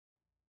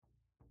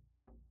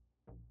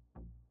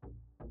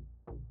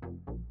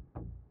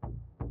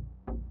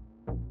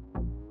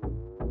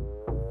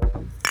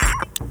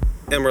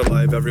And we're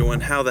live,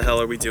 everyone. How the hell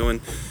are we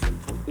doing?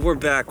 We're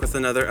back with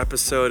another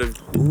episode of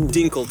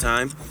Dinkle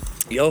Time.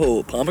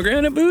 Yo,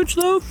 pomegranate booch,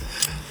 though?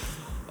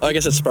 Oh, I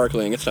guess it's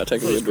sparkling. It's not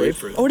technically a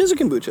grapefruit. Oh, it is a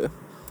kombucha.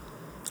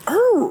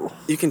 Oh.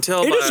 You can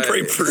tell It is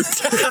grapefruit.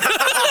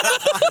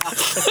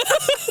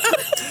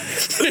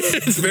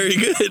 It's very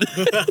good.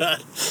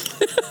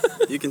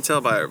 You can tell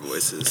by our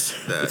voices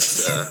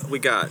that we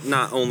got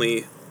not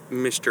only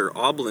Mr.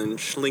 Oblin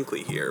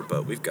Schlinkley here,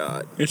 but we've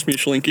got... It's me,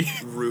 Schlinky.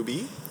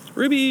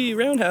 Ruby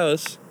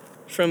Roundhouse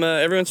from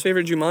everyone's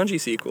favorite Jumanji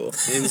sequel.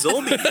 and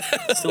Zolby.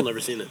 Still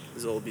never seen it.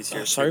 Zolby's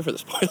here. Sorry for the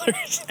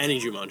spoilers.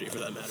 Any Jumanji, for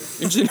that matter.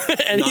 You've seen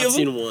any Not of them?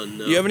 seen one,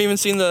 no. You haven't even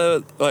seen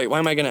the... Like, why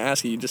am I going to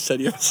ask you? You just said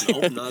you haven't seen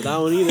Nope, it. not that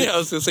one either. Yeah, I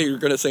was going to say you were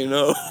going to say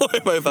no. Why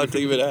am I about to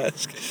even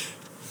ask?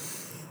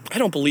 I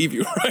don't believe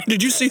you, right?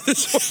 Did you see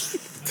this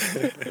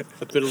one?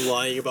 I've been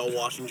lying about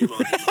watching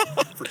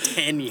Jumanji for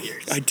 10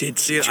 years. I did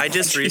see Dude, I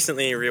just Jumanji.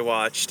 recently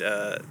rewatched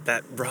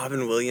that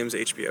Robin Williams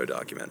HBO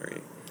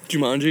documentary.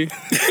 Jumanji?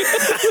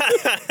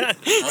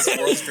 That's the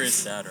world's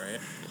greatest dad, right?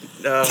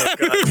 Oh, God.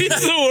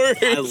 It's the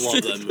worst. I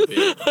love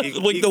that movie.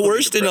 Like the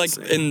worst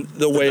in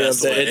the way of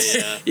best that. way,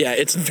 It's yeah.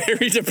 it's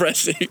very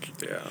depressing.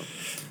 Yeah.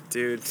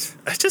 Dude,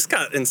 I just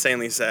got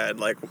insanely sad,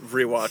 like,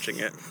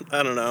 rewatching it.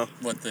 I don't know.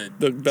 What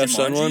The best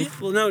son one.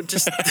 Jumanji? Well, no,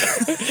 just...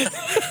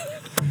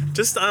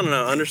 just, I don't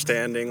know,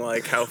 understanding,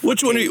 like, how...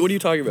 Which one? fucking- What are you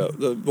talking about?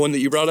 The one that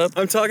you brought up?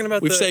 I'm talking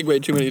about We've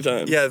segued too many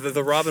times. Yeah,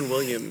 the Robin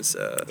Williams...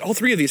 All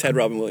three of these had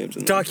Robin Williams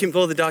in them.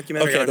 the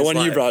documentary. Okay, on the his one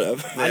you life. brought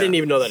up. I didn't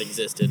even know that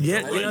existed. Yeah,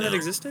 until you know right that now.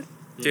 existed?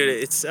 Dude,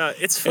 it's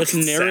It's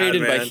fucking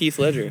narrated sad, by man. Heath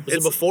Ledger. Was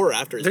it before or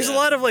after his There's a death?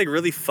 lot of, like,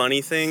 really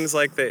funny things,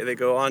 like, they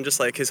go on, just,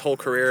 like, his whole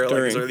career,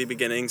 like, his During. early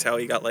beginnings, how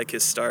he got, like,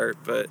 his start,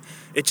 but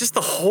it just,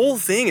 the whole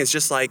thing is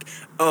just, like,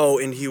 oh,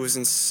 and he was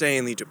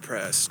insanely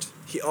depressed.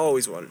 He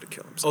always wanted to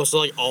kill himself. Oh, so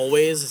like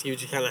always, he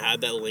just kind of had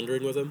that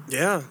lingering with him?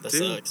 Yeah, That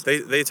dude. sucks.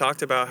 They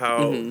talked about how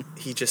Mm-hmm.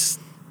 he just,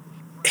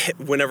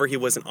 whenever he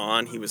wasn't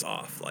on, he was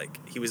off.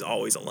 Like, he was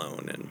always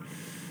alone, and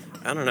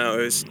I don't know,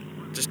 it was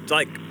just,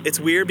 like,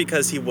 it's weird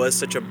because he was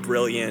such a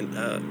brilliant,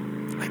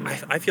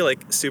 I feel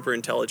like super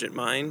intelligent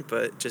mind,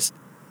 but just,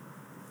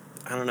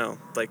 I don't know,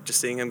 like, just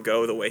seeing him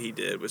go the way he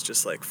did was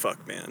just like,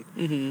 fuck, man.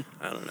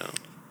 Mm-hmm. I don't know.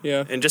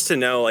 Yeah. And just to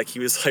know, like, he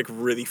was, like,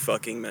 really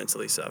fucking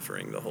mentally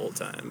suffering the whole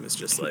time is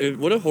just like,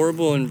 What a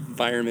horrible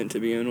environment to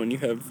be in when you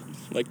have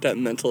like that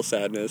mental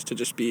sadness to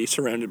just be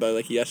surrounded by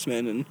like yes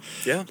men and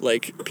yeah.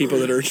 like people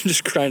that are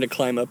just trying to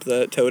climb up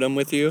the totem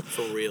with you.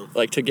 For real.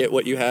 Like to get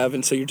what you have,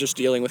 and so you're just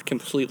dealing with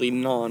completely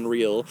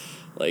non-real,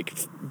 like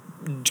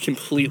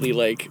completely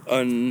like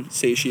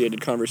unsatiated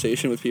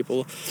conversation with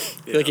people.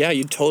 Like yeah,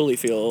 you totally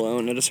feel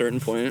alone at a certain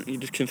point. You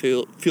just can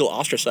feel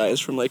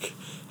ostracized from like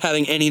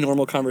having any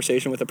normal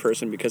conversation with a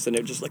person because then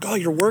they're just like, oh,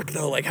 your work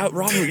though, like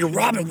you're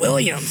Robin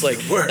Williams, like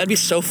that'd be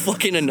so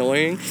fucking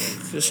annoying.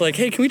 Just like,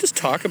 hey, can we just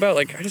talk about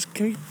like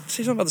can we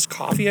say something about this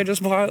coffee I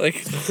just bought?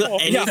 Like, yeah,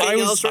 Anything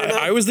else right now?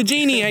 I was the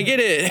genie. I get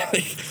it.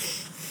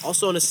 Like,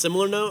 Also, on a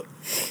similar note,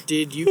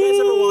 did you guys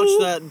ever watch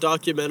that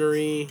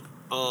documentary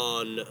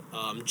on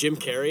Jim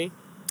Carrey?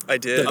 I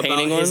did. The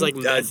painting About his one?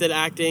 like method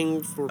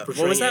acting for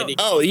portraying was that? Andy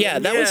oh yeah,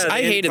 that was. Yeah,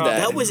 I the hated improv. that.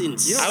 That was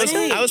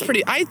insane. I was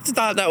pretty. I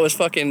thought that was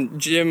fucking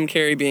Jim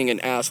Carrey being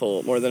an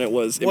asshole more than it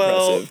was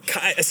Well,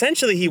 impressive.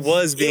 essentially, he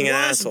was being an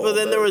asshole. But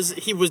then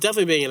he was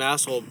definitely being an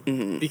asshole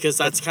because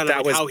that's kind of that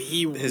like was how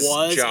he his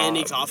was job.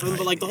 Andy Kaufman.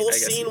 But like the whole I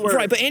guess scene it- where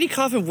Right, but Andy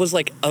Kaufman was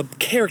like a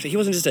character. He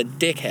wasn't just a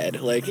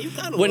dickhead. Like He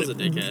kinda was a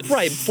dickhead.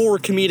 Right, for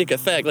comedic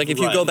effect. Like if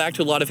you Right. go back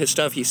to a lot of his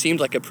stuff, he seemed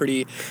like a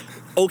pretty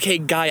okay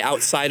guy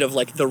outside of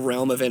like the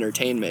realm of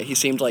entertainment. He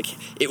seemed like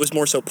it was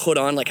more so put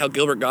on, like how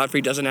Gilbert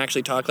Gottfried doesn't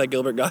actually talk like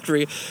Gilbert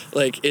Gottfried.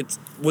 Like it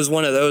was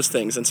one of those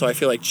things, and so I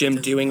feel like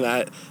Jim doing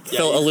that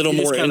felt a little he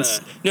just more. kinda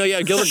No,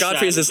 yeah, Gilbert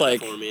Gottfried is just shadowed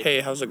like, that for me.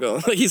 hey, how's it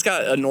going? Like he's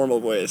got a normal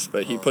voice,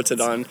 but he puts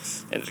it on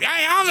and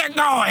hey, how's it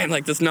going?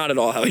 Like that's not at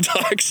all how he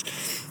talks.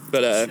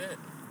 But I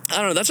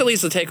don't know. That's at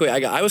least the takeaway I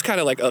got. I was kind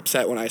of like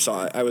upset when I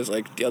saw it. I was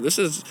like, yo, this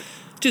is.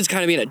 Dude's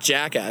kind of being a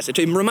jackass. It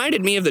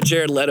reminded me of the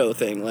Jared Leto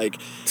thing. Like,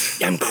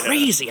 I'm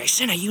crazy. I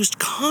said I used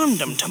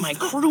condom to my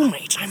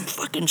crewmates. I'm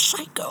fucking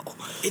psycho.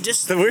 it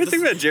just The weird thing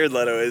about Jared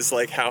Leto is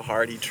like how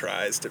hard he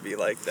tries to be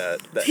like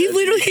that. He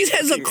literally edgy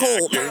has a fucking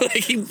cold. actor. Like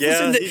he,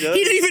 Yeah, was in he he does.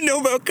 didn't even know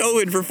about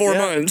COVID for 4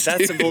 months.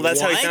 That's dude. well, that's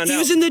how he What? found He out.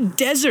 was in the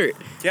desert.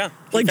 Yeah,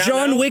 he Like found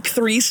John out. Wick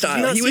 3 Did you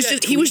style. not He see was that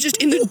just he was just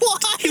in the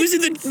he was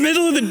in the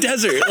middle of the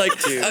desert, like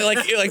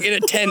like in a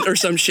tent or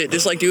some shit,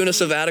 just like doing a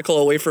sabbatical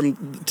away from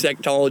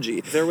technology.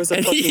 There was a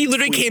and he fucking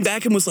literally tweet. came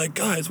back and was like,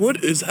 guys,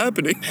 what is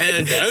happening?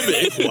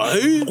 pandemic.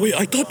 What? Wait,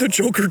 I thought the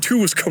Joker 2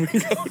 was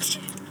coming out.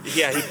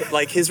 Yeah,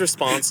 like his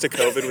response to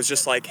COVID was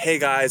just like, "Hey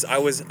guys, I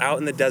was out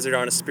in the desert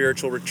on a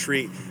spiritual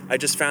retreat. I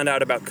just found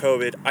out about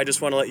COVID. I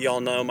just want to let y'all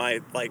know my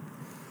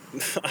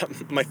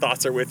my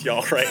thoughts are with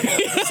y'all right now."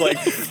 It's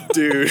like,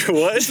 dude,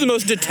 what? It's the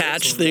most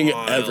detached thing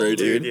wild, ever,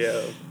 dude.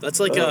 Yeah. That's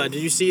like did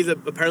you see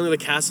apparently the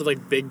cast of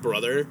like Big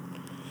Brother?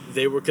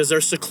 They were because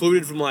they're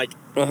secluded from like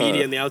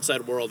media and the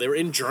outside world. They were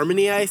in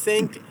Germany, I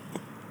think.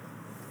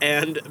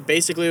 And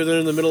basically, they're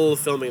in the middle of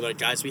filming, like,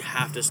 guys, we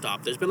have to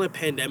stop. There's been, like, a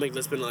pandemic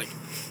that's been, like,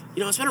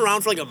 it's been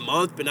around for, like, a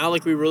month, but now,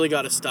 like, we really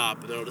got to stop.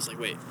 And they're all just like,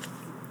 wait,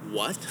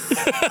 what?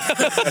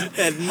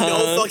 Had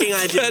no fucking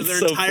idea. That's Their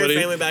so entire funny.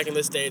 family back in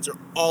the States are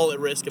all at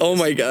risk of Oh this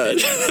my god.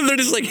 pandemic. They're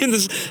just like in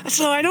this.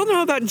 So I don't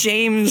know about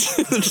James.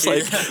 They're just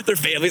like, their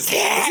families.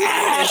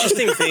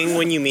 Interesting thing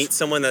when you meet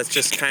someone that's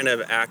just kind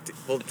of I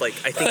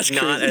think That's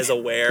not crazy. as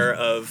aware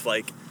of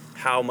like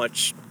how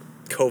much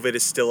COVID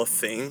is still a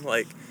thing.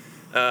 Like,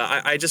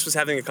 I just was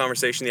having a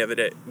conversation the other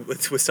day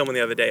with someone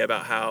the other day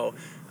about how,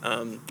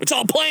 It's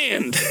all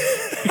planned.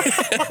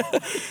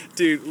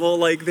 dude, well,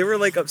 like they were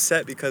like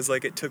upset because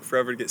like it took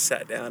forever to get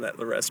sat down at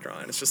the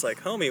restaurant. It's just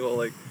like, homie, well,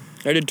 like,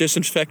 I had to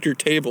disinfect your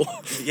table.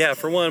 yeah,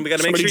 for one, we got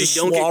to make Somebody sure just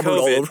you don't get slobbered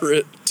all COVID. over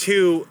it.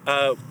 Two,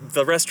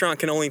 the restaurant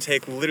can only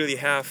take literally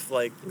half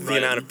like the Right.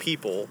 amount of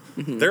people.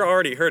 Mm-hmm. They're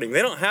already hurting.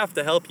 They don't have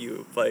to help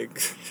you. Like,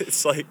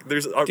 it's like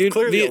there's Dude,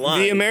 clearly a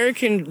line.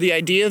 the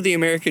idea of the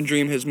American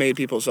dream has made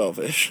people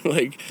selfish.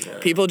 Like,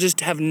 people just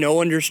have no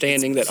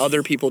understanding that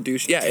other people do.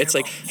 Yeah, it's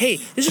like, hey,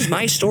 this is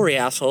my story,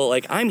 asshole.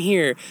 Like, I'm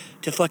here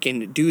to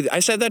fucking do that. I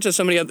said that to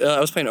somebody. I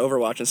was playing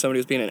Overwatch, and somebody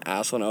was being an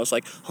asshole, and I was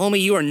like,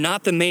 homie, you are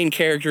not the main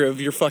character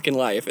of your fucking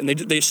life. And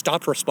they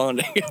stopped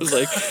responding. I was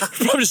like,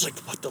 I'm just like,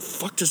 what the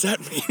fuck does that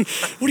mean?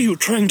 What are you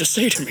trying to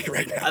say to me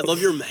right now? I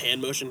love your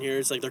hand motion here.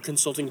 It's like they're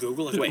consulting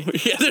Google. Like,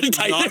 wait, Yeah, they're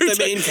not the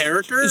main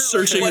character?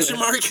 searching- Question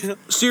mark?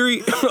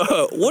 Siri,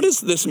 what does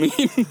this mean?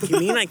 You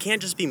mean I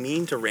can't just be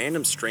mean to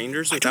random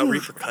strangers without don't-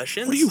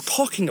 repercussions? What are you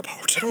talking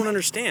about? I don't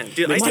understand,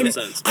 dude. Makes I no did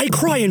sense. I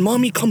cry and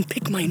mommy come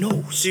pick my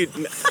nose. Dude,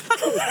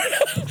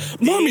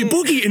 Mommy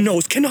boogie in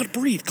nose cannot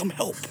breathe. Come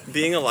help.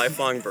 being a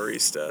lifelong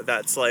barista,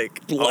 that's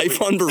like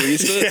Life on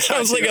barista. That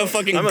sounds like a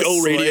fucking I'm a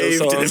Go radio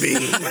slave to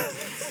song.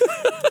 the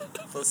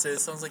Let's say it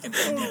sounds like an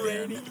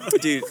indie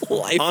band. dude.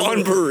 Life On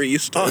on the-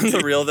 barista. On the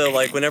real though,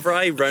 like whenever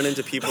I run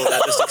into people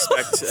that just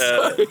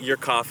expect your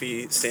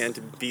coffee stand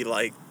to be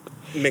like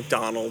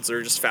McDonald's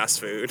or just fast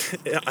food,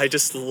 I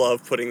just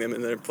love putting them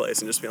in their place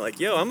and just being like,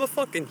 yo, I'm a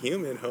fucking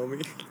human,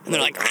 homie. And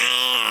they're like,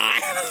 ah.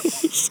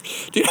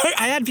 Dude,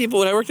 I had people,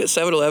 when I worked at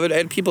 7-Eleven, I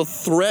had people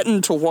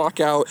threaten to walk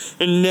out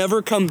and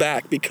never come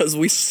back because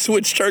we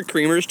switched our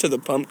creamers to the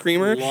pump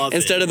creamer Love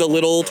instead it. of the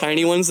little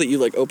tiny ones that you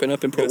like open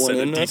up and put one Send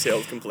a in.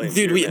 detailed complaint.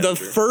 Dude, to your the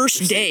manager.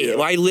 first day,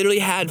 CEO. I literally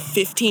had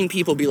 15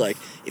 people be like,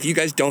 if you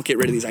guys don't get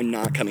rid of these, I'm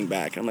not coming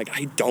back. And I'm like,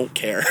 I don't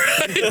care.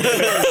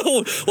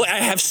 Well, I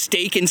have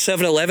steak in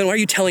 7-Eleven. Why are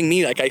you telling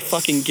me like I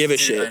fucking give a Dude,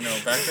 shit? I know.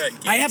 Back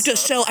at I have to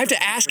GameStop, I have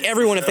to ask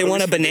everyone if they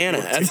want a banana.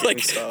 I'm like,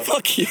 GameStop.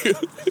 fuck you.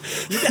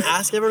 You had to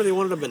ask everyone if they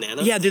wanted a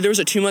banana? Yeah, dude, there was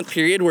a 2-month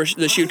period where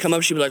she would come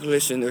up, she'd be like,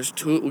 listen, there's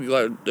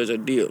a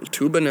deal.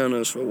 2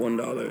 bananas for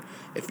 $1.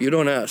 If you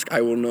don't ask,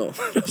 I will know.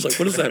 I was like,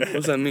 what does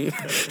that mean?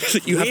 She's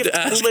like, you We have to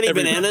ask too many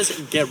everybody. bananas,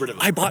 get rid of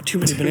them. I bought too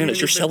many bananas.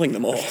 You're selling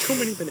them all. Too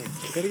many bananas.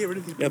 You gotta get rid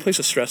of these. Yeah, that place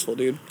is stressful,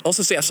 dude.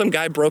 Also, yeah, some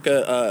guy broke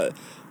a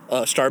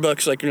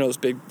Starbucks, like, those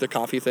the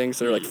coffee things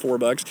that are like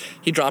 $4.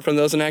 He dropped one of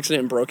those in accident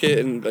and broke it,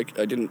 and like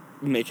I didn't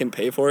make him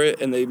pay for it,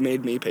 and they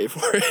made me pay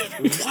for it.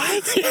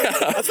 What? Yeah.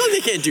 I feel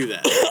like they can't do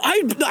that.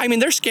 I mean,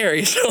 they're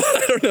scary, so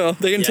I don't know.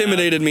 They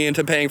intimidated me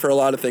into paying for a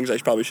lot of things I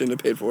probably shouldn't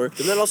have paid for.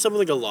 Isn't that also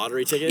like a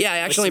lottery ticket? Yeah, I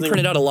actually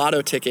printed out a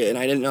lotto ticket, and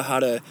I didn't know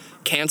how to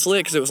cancel it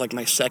because it was like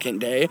my second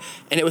day,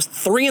 and it was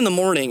 3 a.m,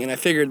 and I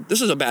figured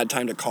this is a bad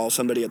time to call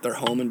somebody at their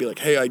home and be like,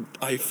 hey,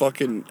 I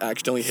fucking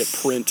accidentally hit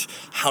print.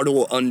 How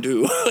to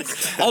undo?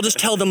 I'll just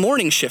tell the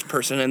morning shift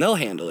person, and they'll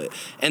handle it.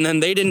 And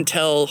then they didn't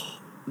tell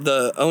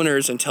the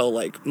owners until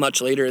like much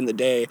later in the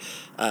day,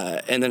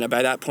 and then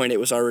by that point it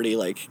was already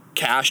like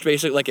cashed,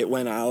 basically, like it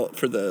went out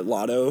for the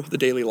lotto, the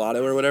daily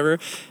lotto or whatever,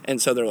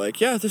 and so they're like,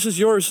 yeah, this is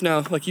yours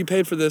now, like you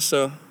paid for this,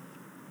 so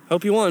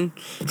hope you won.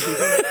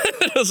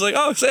 I was like,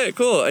 oh, sick,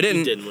 cool. I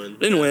didn't win.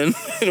 Didn't win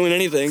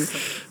anything.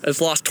 I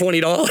just lost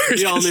 $20.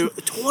 We all knew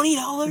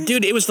 $20.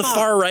 Dude, it was the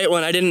far right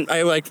one.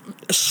 I like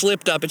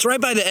slipped up. It's right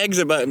by the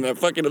exit button. I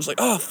was like,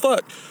 oh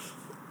fuck.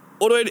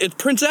 What do it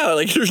prints out.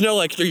 Like, there's no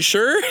like, are you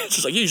sure? It's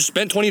just like, you just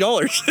spent $20.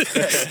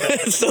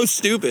 It's so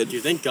stupid.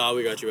 Dude, thank God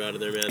we got you out of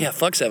there, man. Yeah,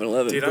 fuck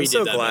 7-Eleven. Dude, We I'm so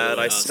did that glad really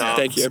I well. stopped.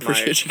 Thank you. I my-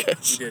 appreciate you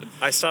guys. You did.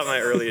 I stopped my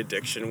early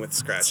addiction with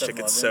scratch 7-Eleven?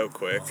 tickets so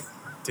quick.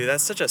 Dude,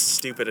 that's such a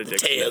stupid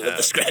addiction. Tale to of the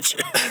have. scratcher.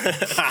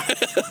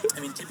 I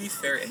mean, to be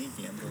fair, any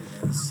gambling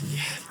is.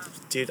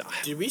 Dude,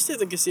 Did we stay at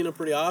the casino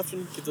pretty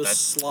often? Get those That's-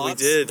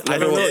 slots? we did. I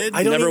Never don't know. went.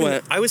 I don't Never even,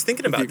 went I was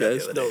thinking with about you that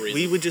guys. the other No day.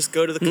 reason. We would just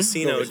go to the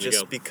casino No reason to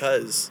just go.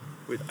 because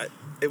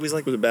it was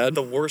like Was it bad?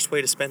 the worst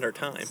way to spend our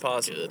time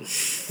possible. Good.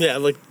 Yeah,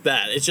 like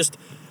that. It's just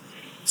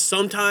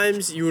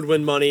sometimes you would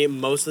win money,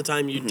 most of the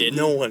time you didn't.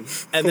 No one.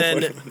 And no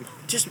then one-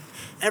 just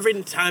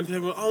every time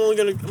people go, I'm only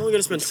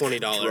gonna spend $20,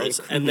 drunk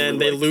and then for,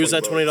 they like, lose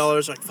that $20.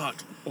 $20. Like fuck,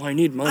 Well, I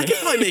need I money. could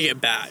probably make it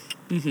back.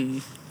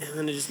 And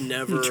then it just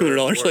never.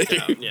 $200 worked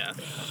later. out. Yeah.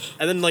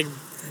 And then like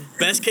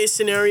best case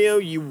scenario,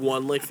 you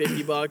won like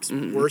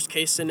 $50. Worst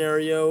case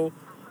scenario,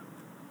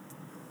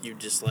 you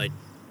just like.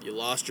 You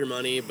lost your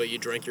money, but you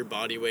drank your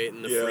body weight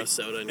in the Yeah. free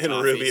soda and And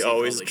coffee. Ruby so you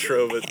always probably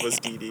drove it was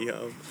DD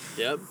home.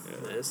 good. Yep,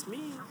 that's me.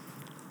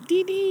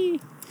 DD.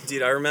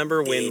 Dude, I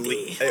remember when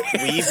weed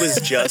was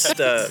just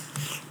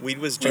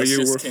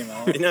Just came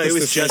out. no, it It's was the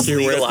just stuff you're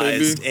with,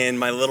 legalized, baby. and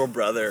my little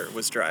brother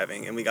was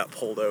driving, and we got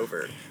pulled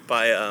over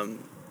by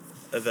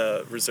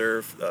the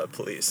reserve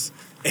police,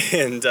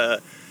 and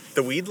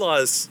the weed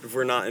laws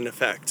were not in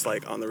effect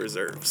like on the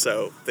reserve,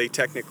 so they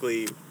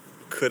technically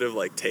could have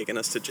like taken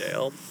us to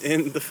jail,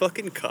 and the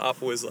fucking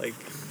cop was like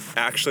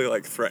actually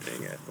like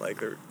threatening it,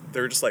 like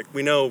they're just like,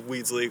 we know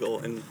weed's legal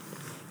and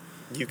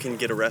you can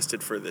get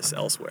arrested for this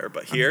elsewhere,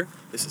 but here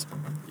this is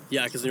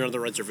Yeah, because you're on the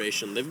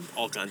reservation. They have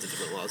all kinds of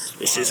different laws.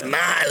 This is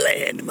my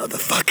land,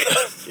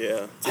 motherfucker.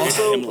 yeah.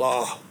 Also, Damn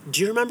law.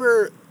 do you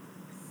remember,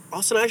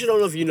 Austin, I actually don't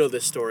know if you know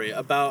this story,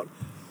 about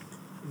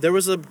there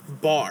was a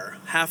bar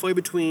halfway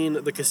between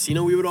the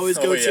casino we would always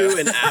go to yeah.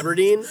 in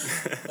Aberdeen,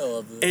 I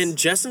love this. and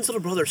Justin's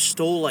little brother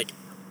stole, like,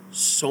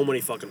 so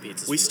many fucking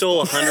pizzas. We from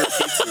stole this bar. 100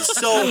 pizzas.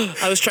 So,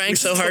 I was trying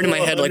so hard in my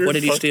head, like, what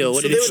did he steal?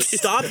 What so did they he would steal?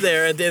 stop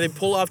there, and they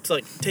pull off to,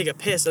 like, take a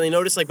piss, and they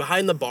notice, like,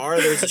 behind the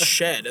bar, there's a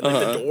shed, and,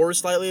 like, the door was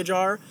slightly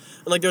ajar,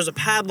 and, like, there's a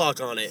padlock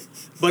on it,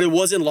 but it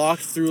wasn't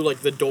locked through,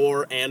 like, the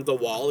door and the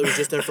wall. It was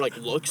just there for, like,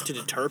 looks to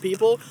deter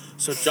people.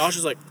 So Josh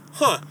is like,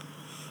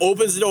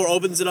 opens the door,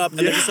 opens it up, and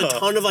there's just a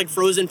ton of, like,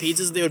 frozen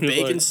pizzas they would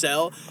bake Like- and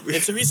sell.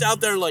 And so he's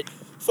out there, like,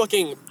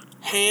 fucking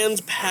hands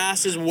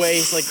past his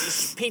waist, like,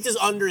 pizzas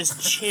under his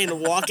chin,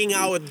 walking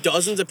out with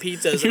dozens of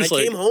pizzas. And I He's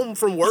like- came home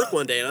from work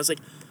one day, and I was like,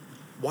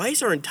 why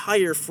is our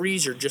entire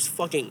freezer just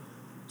fucking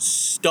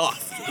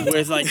stuffed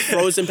with, like,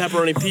 frozen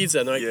pepperoni pizza?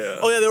 And they're like, Yeah.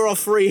 oh, yeah, they were all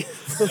free.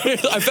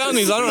 I found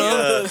these. I don't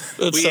know. That's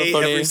We so ate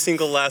funny. every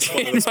single last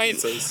one of those my,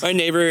 pizzas. my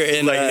neighbor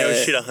in Like, no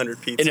shit, 100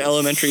 pizzas. in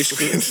elementary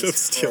school.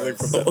 Stealing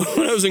from them.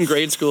 When I was in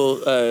grade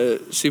school, I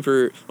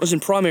was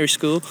in primary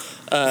school.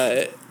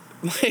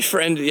 My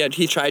friend,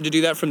 he tried to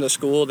do that from the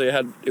school.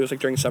 It was like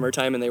during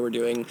summertime, and they were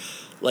doing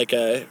like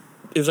it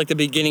was like the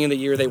beginning of the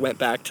year. They went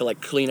back to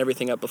like clean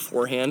everything up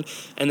beforehand,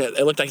 and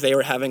it looked like they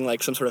were having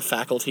like some sort of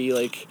faculty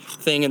like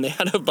thing, and they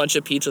had a bunch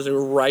of pizzas. They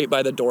were right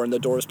by the door, and the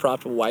door was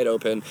propped wide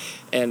open.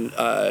 And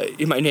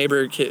my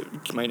neighbor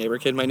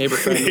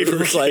friend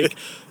was like,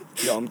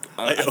 yo,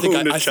 I think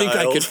owned a I think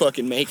I child. could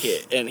fucking make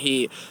it. And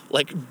he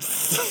like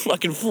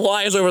fucking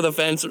flies over the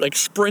fence, like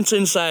sprints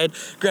inside,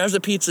 grabs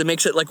the pizza,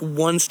 makes it like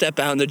one step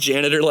out, and the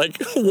janitor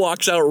like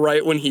walks out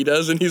right when he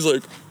does, and he's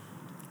like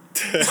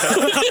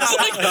it's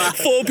like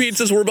full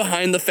pizzas were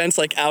behind the fence,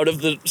 like out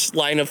of the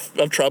line of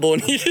trouble,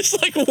 and he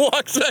just like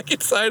walks back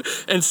inside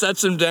and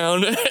sets him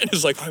down and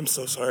is like, I'm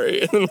so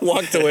sorry, and then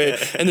walked away.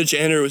 And the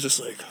janitor was just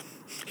like,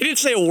 he didn't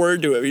say a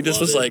word to him, he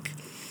just was like,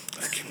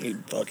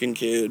 you fucking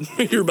kid,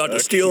 you're about to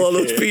steal all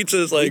those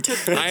pizzas. Like,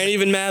 I ain't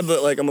even mad,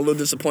 but like I'm a little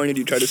disappointed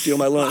you tried to steal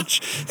my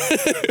lunch.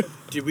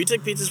 Dude, we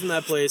took pizzas from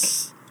that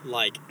place,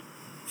 like,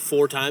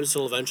 4 times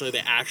till eventually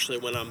they actually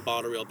went out and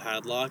bought a real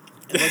padlock.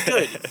 And like,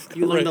 good,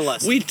 you learned a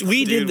lesson. We did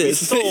Dude, we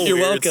this. stole You're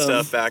weird welcome.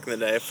 stuff back in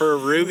the day. For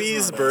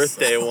Ruby's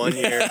birthday one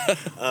year,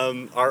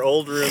 our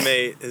old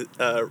roommate,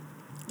 I'm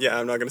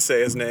not gonna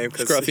say his name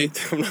because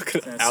Scruffy. I'm not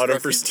gonna Yeah, out him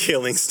for Scruffy.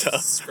 stealing stuff.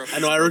 Scruffy I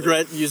know I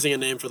regret using a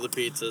name for the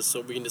pizzas,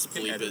 so we can just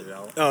can bleep edit it. it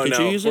out. Oh Did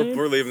you use no, it?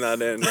 we're leaving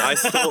that in. I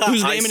stole,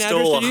 Whose I name and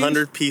stole address did you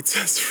 100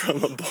 pizzas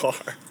from a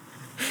bar.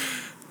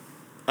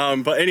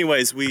 But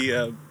anyways, we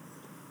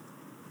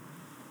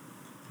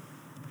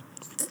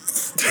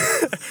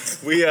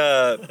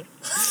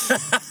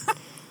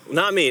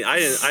not me. I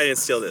didn't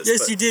steal this. Yes,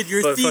 but- you did. You're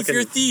a but thief. fucking-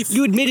 You're a thief.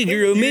 You admitted.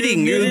 You're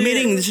omitting. You're admitted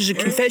omitting. it. This is a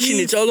You're confession. a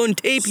It's all on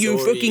tape. You're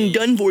Sorry. fucking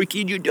done for,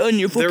 kid. You're done.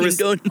 You're There fucking was-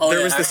 done. Oh, There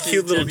yeah, was this actually,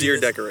 cute little Jimmy, deer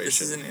this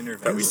decoration is an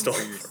interview that we stole.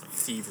 for your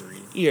thievery.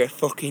 You're a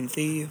fucking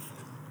thief.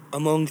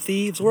 Among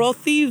thieves. We're all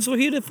thieves. We're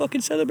here to fucking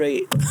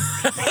celebrate.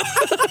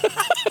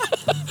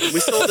 We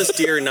stole this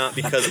deer not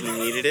because we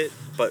needed it,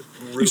 but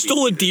Ruby. You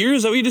stole a deer?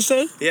 Is that what you just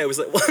said? Yeah, it was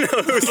like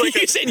it was like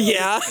You said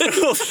yeah.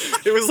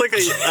 it was like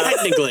a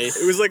Technically.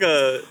 it was like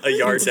a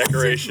yard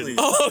decoration.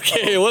 Oh,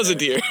 okay. It was a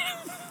deer.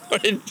 I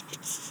didn't-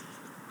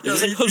 I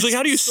was like,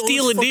 how do you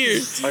steal a deer?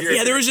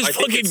 Yeah, there was this I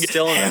think fucking it's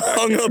still in that back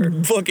hung there.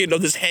 up fucking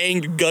this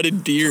hanged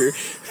gutted deer,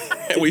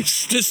 and we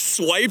just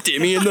swiped it.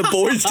 Me and the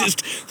boys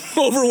just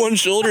over one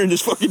shoulder and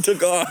just fucking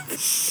took off.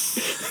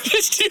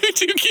 Just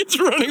two kids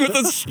running with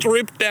a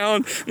stripped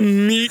down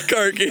meat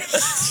carcass,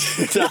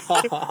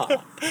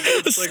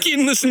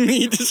 skinless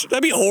meat.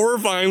 That'd be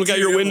horrifying. Look out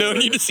your window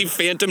and you just see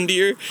phantom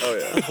deer. Oh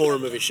yeah. Horror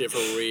movie shit for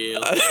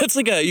real. That's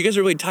like you guys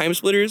ever played Time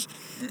Splitters?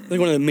 Like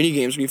one of the mini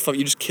games when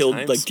you just killed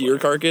Time like deer Splitter.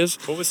 carcass.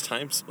 What was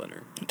Time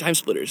Splinter? Time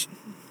Splitters.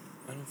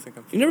 I don't think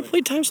I'm. You never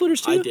played Time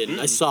Splitters too? I didn't.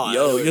 I saw it. I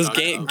know Yo, what it you're was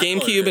talking about.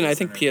 GameCube and I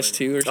think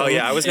PS2 or Oh something.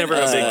 yeah, I was never a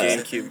Uh, big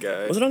GameCube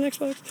guy. Was it on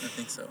Xbox? I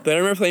think so. But I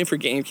remember playing for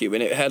GameCube,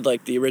 and it had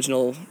like the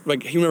original,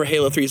 like you remember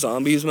Halo 3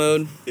 Zombies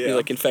mode? Yeah. You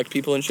like infect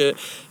people and shit.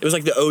 It was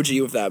like the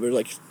OG of that, but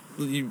like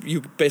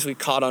you basically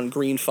caught on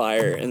green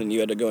fire, and then you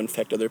had to go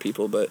infect other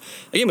people. But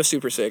the game was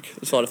super sick.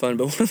 It was a lot of fun.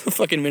 But one of the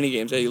fucking mini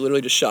games, you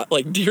literally just shot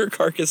like deer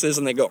carcasses,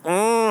 and they go.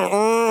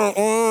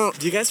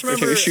 Do you guys Every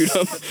time remember? you shoot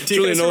them. Do It's you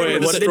really guys annoying.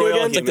 remember It's Destroy All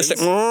like the Humans? same.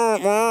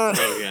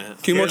 Oh, yeah.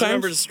 Two You more guys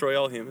remember times.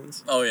 Destroy All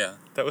Humans? Oh yeah.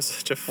 That was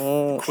such a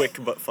Oh. quick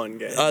but fun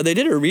game. They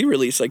did a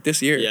re-release like this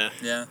year. Yeah.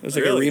 Yeah. It was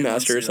like Really? a remaster or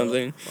Months ago.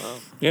 something. Wow.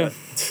 Yeah.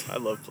 I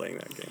love playing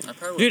that game. I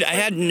probably Dude, would've I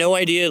played had it. no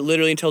idea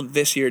literally until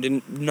this year,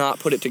 didn't not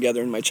put it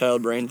together in my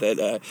child brain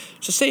that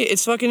just say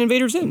it's fucking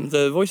Invader Zim,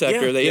 the voice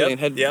actor, Yeah, the yep, alien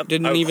had yep.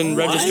 didn't even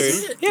what? register.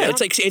 Is it? Yeah, Yeah. it's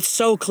like it's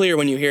so clear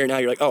when you hear it now.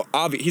 You're like, oh,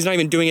 obvious. He's not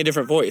even doing a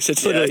different voice.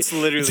 It's Yeah,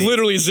 literally it's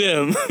literally-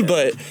 Zim,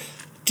 but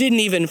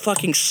didn't even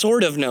fucking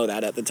sort of know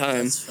that at the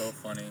time. That's so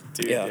funny.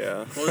 Dude, Yeah.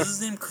 yeah. What was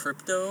his name?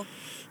 Crypto?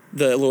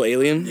 The little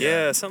alien.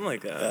 Yeah, something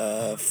like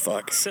that.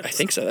 Fuck. I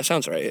think so. That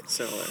sounds right.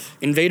 Similar.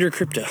 Invader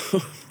Crypto.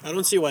 I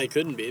don't see why it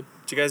couldn't be.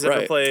 Did you guys ever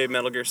Right. play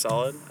Metal Gear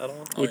Solid at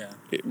all? Oh, yeah.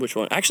 Which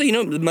one? Actually,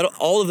 you know,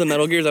 all of the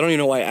Metal Gears. I don't even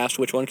know why I asked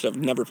which one because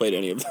I've never played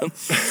any of them.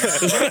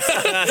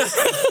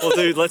 Well,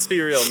 dude, let's be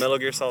real. Metal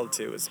Gear Solid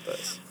 2 is the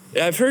best.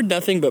 I've heard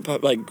nothing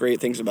but like great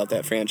things about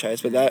that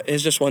franchise, but that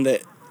is just one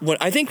that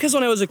I think because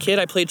when I was a kid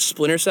I played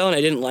Splinter Cell and I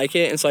didn't like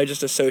it, and so I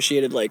just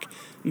associated like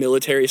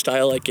military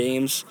style like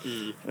games,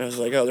 and I was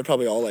like, oh, they're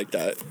probably all like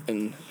that,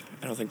 and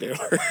I don't think they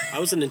are. I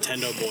was a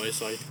Nintendo boy,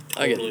 so I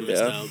I get totally it,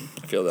 missed yeah. out.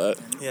 I feel that.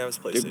 Yeah, it was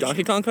Dude, PlayStation.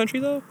 Donkey Kong Country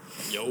though.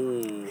 Yo.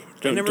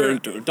 never-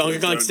 Donkey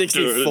Kong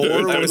 64, I one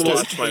of the always most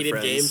watched my hated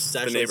friends, games. It's the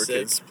actually neighbor sick.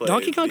 kids, play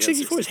Donkey Kong the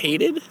 64 is N64.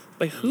 hated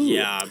by who?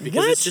 Yeah, because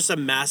What? it's just a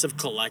massive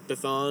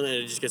collectathon, and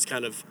it just gets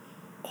kind of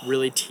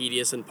really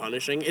tedious and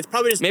punishing. It's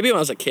probably just Maybe when I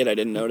was a kid I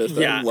didn't notice,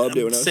 but I loved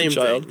it when I was a same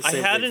child. thing. I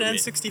Same had thing an for me.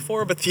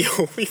 N64, but the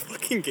only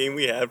fucking game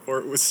we had for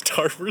it was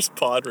Star Wars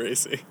Pod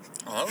Racing.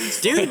 Oh, that was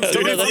Dude, fun.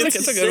 Dude, that's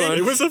it's a good one.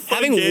 It was a fun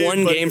Having game,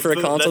 one but- game for a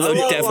but console that's would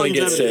the- definitely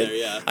get longevity sick. there,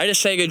 yeah. I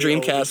just Sega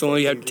Dreamcast one where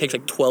you had to take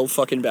like 12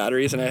 fucking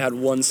batteries, and I had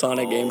one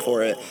Sonic game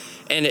for it.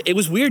 And it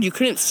was weird. You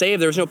couldn't save.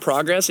 There was no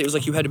progress. It was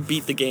like you had to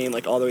beat the game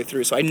like all the way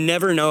through. So I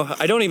never know.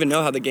 I don't even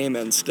know how the game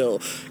ends still,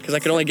 because I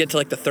could only get to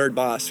like the third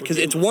boss. Because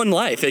it's one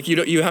life. Like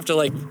you have to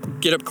like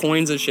get up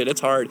coins and shit.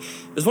 It's hard.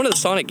 It was one of the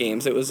Sonic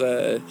games. It was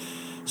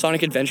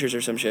Sonic Adventures or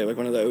some shit, like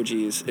one of the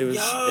OGs. It was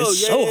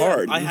it's so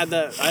hard. I had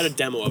a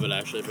demo of it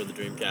actually for the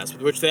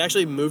Dreamcast, which they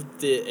actually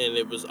moved it, and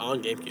it was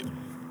on GameCube.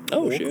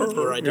 Oh shit!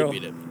 Or I did Girl,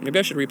 beat it. Maybe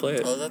I should replay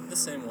it. Oh, that's the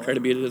same one. Try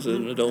to beat it as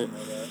an I adult.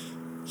 didn't know that.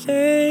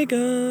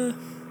 Sega.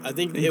 I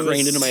think it Ingrained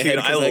was into my Dude, head.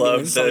 I because that love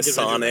game- the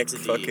Sonic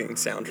Adventure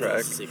Sonic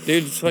Rhapsody. fucking soundtrack.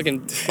 Dude, it's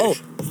fucking. Oh,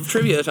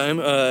 trivia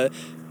time.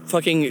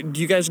 Fucking.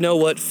 Do you guys know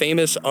what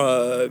famous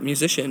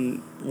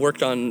musician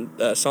worked on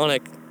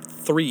Sonic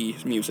 3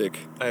 music?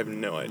 I have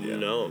no idea.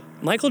 No.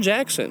 Michael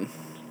Jackson.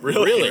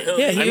 Really?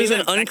 Yeah, I he mean, was an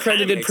that kinda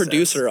uncredited makes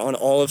producer on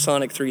all of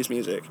Sonic 3's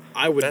music.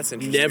 I would That's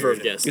interesting. never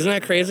have guessed. Isn't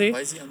that crazy?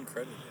 Why is he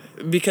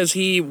uncredited? Because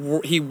he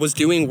was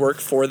doing work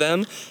for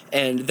them,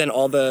 and then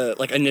all the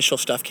like initial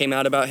stuff came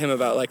out about him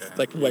about like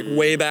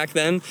way back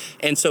then,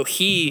 and so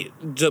he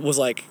was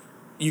like,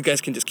 "You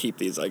guys can just keep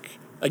these. Like,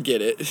 I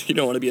get it. You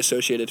don't want to be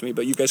associated to me,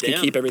 but you guys can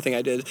Damn. keep everything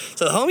I did."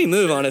 So the homie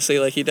move, honestly,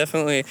 like he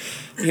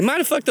might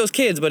have fucked those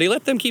kids, but he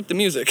let them keep the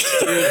music.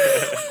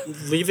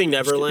 Leaving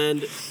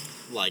Neverland,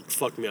 like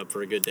fucked me up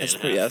for a good day. That's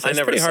and a pretty, yeah, half. that's I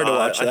never pretty hard to saw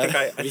watch it.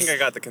 that. I think I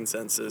got the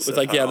consensus. With of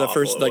like how the awful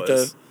first it like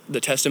was.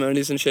 the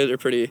testimonies and shit are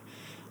pretty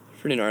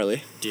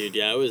gnarly. Dude,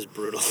 yeah, it was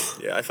brutal.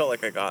 Yeah, I felt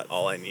like I got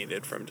all I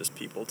needed from just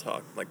people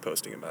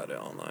posting about it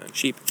online.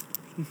 Sheep.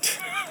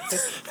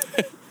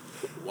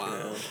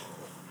 Wow.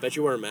 Bet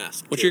you wear a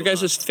mask. What's too, your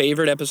guys'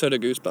 favorite episode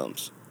of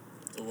Goosebumps?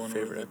 The one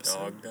Favorite where the episode.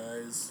 dog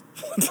dies.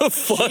 The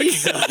fuck?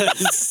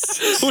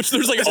 Which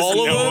there's like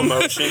all of no them.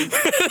 emotion.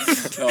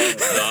 No,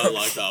 I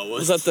like that one.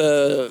 Was that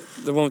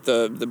the one with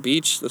the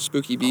beach, the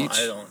spooky beach,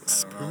 I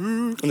don't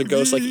know. and the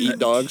ghosts like eat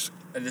dogs?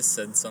 I just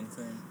said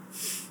something.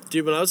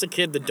 Dude, when I was a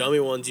kid, the dummy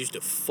ones used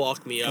to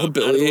fuck me up. Oh, Night of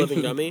the Billy,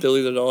 Living Dummy.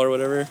 Billy the doll or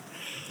whatever.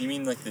 You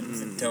mean like the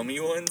dummy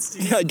ones,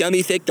 dude? Yeah,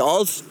 dummy thick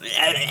dolls.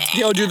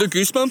 Yo, dude, the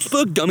Goosebumps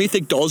book, dummy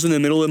thick dolls in the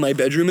middle of my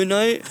bedroom at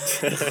night.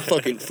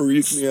 Fucking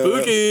freaked me out.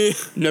 Spooky.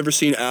 Never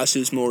seen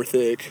asses more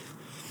thick.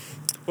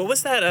 What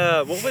was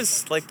that? What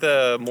was like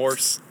the more?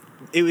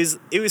 It was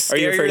scarier Are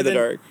you afraid of the than-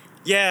 dark?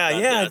 Yeah,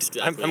 That's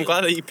yeah. exactly I'm it.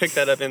 glad that you picked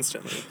that up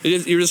instantly. You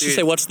were just to Dude.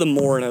 say what's the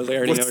more, and I was like, I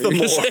already What's know the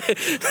what you're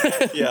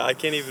gonna say. Yeah, I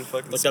can't even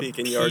fucking Like the speak,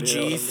 and you already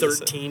know what I'm gonna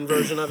say. PG-13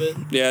 version of it.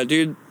 Yeah,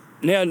 dude.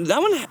 Yeah,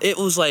 that one. It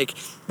was like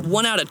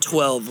 1 out of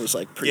 12 was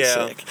like pretty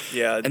Yeah, sick.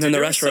 yeah. And Dude, then the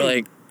there rest was were some-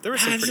 like, there were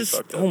some it's pretty just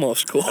fucked up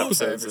almost cool. I never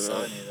episodes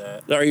saw of any of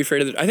that. Are you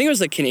afraid of I think it was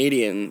the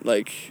Canadian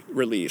like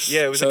release.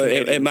 Yeah, it was a So it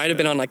Canadian might have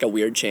been show. on like a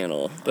weird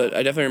channel, but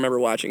I definitely remember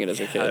watching it as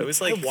a kid. It was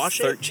like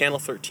watched it. Channel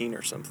 13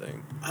 or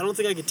something. I don't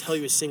think I could tell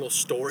you a single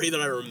story that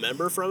I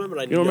remember from it, but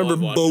I You don't know remember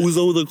I've watched it.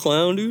 Bozo the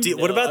Clown, dude? Dude,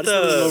 No, what I about just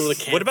remember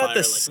the? the What about campfire,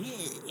 this? like,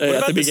 What at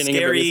about the the beginning of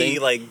scary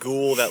everything. like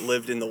ghoul that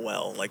lived in the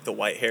well, like the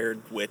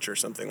white-haired witch or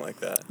something like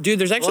that? Dude,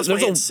 there's Well, actually that's my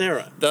Aunt there's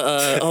Sarah.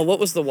 the what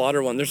was the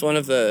water one? There's one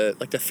of the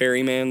like the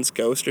ferryman's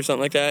ghost or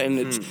something like that,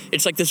 and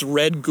it's like this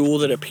red ghoul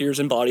that appears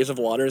in bodies of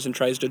waters and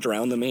tries to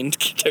drown the main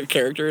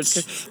character.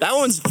 That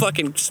one's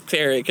fucking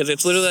scary because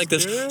it's literally like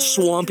this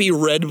swampy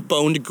red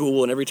boned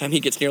ghoul, and every time he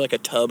gets near like a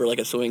tub or like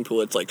a swimming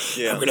pool, it's like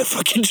Yeah. I'm gonna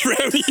fucking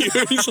drown you.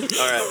 He's like,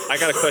 All right, I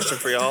got a question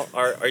for y'all.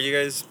 Are you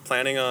guys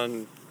planning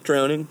on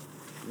drowning.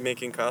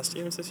 making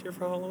costumes this year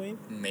for Halloween?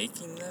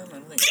 Making them? I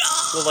don't think.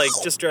 Well, like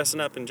just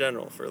dressing up in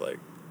general for like.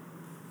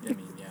 I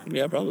mean, yeah.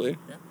 Yeah, probably.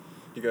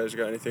 You guys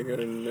got anything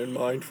in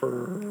mind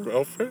for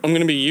outfit? I'm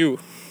gonna be you.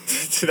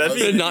 That'd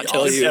be Not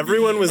tell you.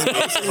 Everyone was Is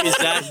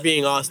that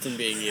being Austin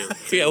being you?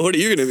 Yeah, what are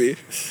you gonna be?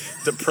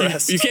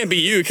 depressed. You can't be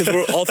you because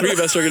all three of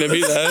us are gonna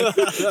be that.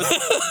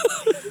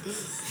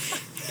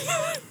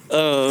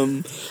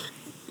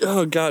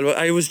 Oh God, well,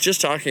 I was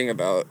just talking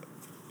about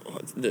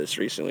this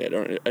recently. I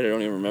don't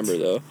even remember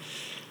though.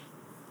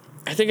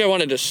 I think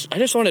I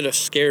just wanted to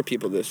scare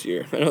people this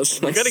year. I know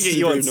it's I like gotta get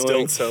you on super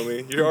stilts,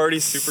 homie. You're already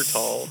super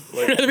tall.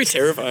 That'd Like be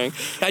terrifying.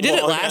 I did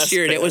it Long-ass last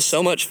year and it was pants.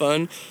 so much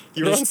fun.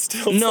 you were on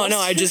stilts. No, last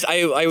I just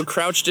I would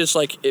crouch just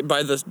like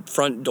by the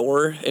front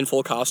door in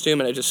full costume,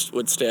 and I just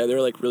would stay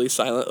there like really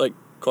silent, like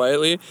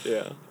quietly,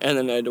 Yeah. and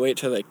then I'd wait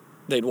till like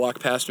they'd walk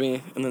past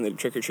me, and then they'd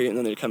trick or treat, and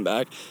then they'd come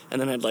back, and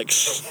then I'd like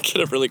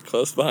get up really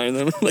close behind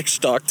them, like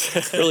stalked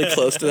really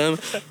close to them,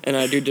 and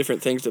I'd do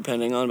different things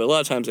depending on. But a lot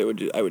of times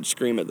I would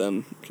scream at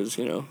them because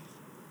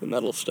the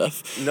metal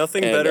stuff.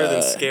 Nothing And, better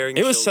than scaring.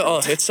 It was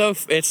children. it's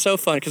so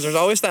fun because there's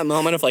always that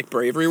moment of like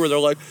bravery where they're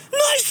like,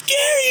 "I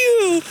scare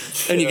you,"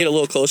 and you get a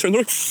little closer and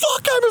they're like,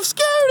 "Fuck, I'm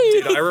scared."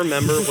 Dude, I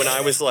remember when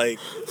I was like,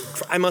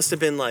 I must have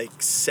been like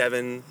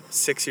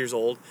 6 years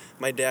old.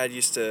 My dad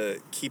used to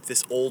keep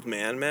this old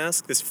man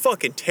mask, this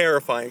fucking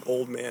terrifying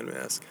old man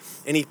mask,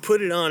 and he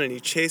put it on and he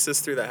chased us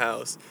through the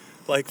house,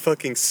 like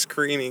fucking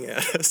screaming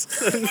at us.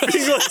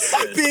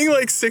 being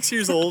like 6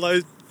 years old,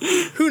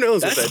 who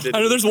knows what that did. I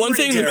know there's one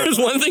thing. Pretty There's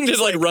one thing to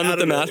Just, like like, run out with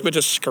the of mask, nowhere. but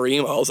just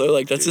scream also.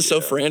 Like that's just so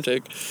Yeah.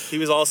 frantic. He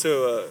was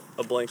also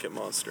a blanket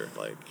monster.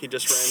 Like he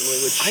just randomly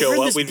would I've show heard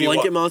up. this We'd be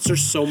blanket monster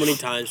so many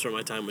times from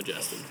my time with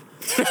Justin.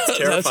 It's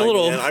terrifying, That's a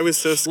little- man. I was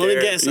so Let scared.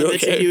 me guess. I You bet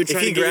okay? you would If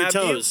try he to get your grabbed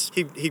you, toes.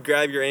 he'd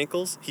grab your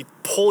ankles, he'd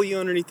pull you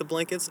underneath the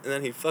blankets, and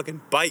then he'd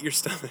fucking bite your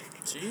stomach.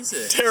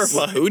 Jesus.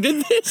 Terrifying. Who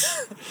did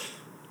this?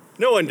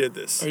 No one did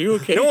this. Are you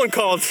okay? No one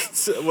called,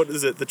 what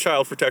is it, the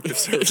Child Protective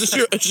It's Service.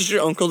 just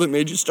your uncle that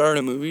made you star in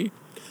a movie.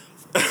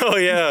 Oh,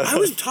 yeah. I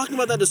was talking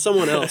about that to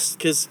someone else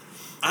because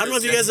I don't know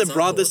if you guys have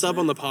brought this up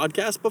on the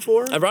podcast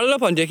before. I brought it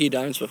up on Dickie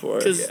Dimes before.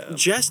 Because Yeah.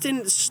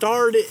 Justin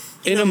starred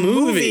In a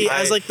movie.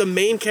 as like the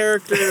main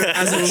character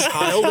as a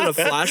child in a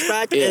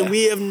flashback, Yeah. and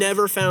we have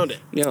never found it.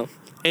 Yeah.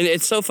 And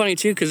it's so funny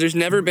too because there's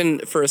never been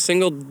for a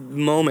single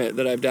moment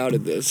that I've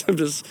doubted this. I'm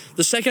just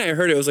the second I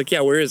heard it, I was like,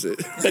 yeah, where is it?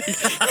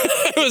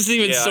 I was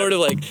even Yeah. sort of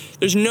like,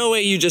 there's no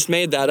way you just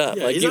made that up.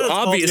 Yeah, like he's you not a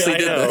tall obviously guy,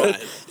 did I know.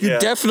 that. You Yeah.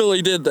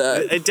 definitely did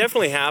that. It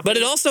definitely happened. But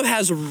it also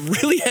has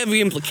really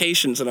heavy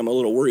implications that I'm a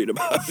little worried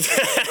about.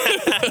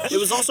 It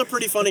was also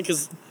pretty funny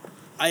because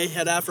I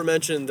had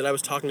aforementioned that I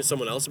was talking to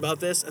someone else about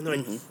this, and they're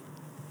like,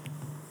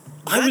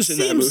 I was in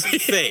that seems movie.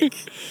 fake.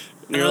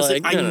 And You're I was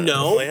like, like, I no, know,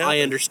 definitely I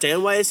happened.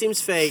 understand why it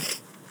seems fake,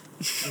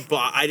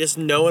 but I just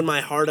know in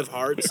my heart of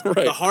hearts,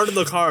 Right. the heart of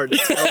the card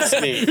tells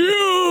me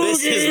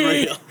this is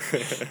real.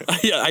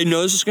 Yeah, I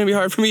know this is gonna be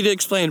hard for me to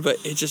explain, but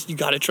it just you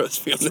gotta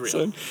trust me on this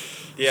real. one.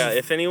 yeah,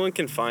 if anyone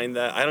can find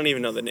that, I don't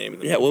even know the name of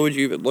the Yeah, what would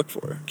you even look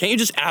for? Can't you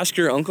just ask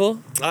your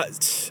uncle?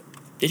 movie.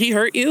 Did he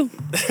hurt you?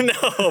 No,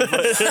 but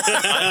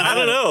I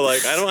don't know.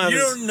 Like, I don't have You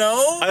his... don't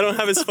know? I don't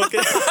have his fucking...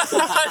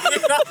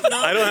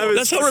 I don't have his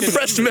That's how fucking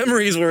repressed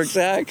memories work,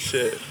 Zach.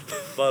 shit.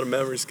 A lot of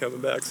memories coming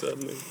back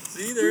suddenly.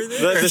 See, they're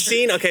there. The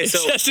scene, okay,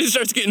 so... Justin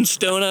starts getting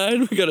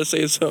stone-eyed. We gotta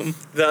say something.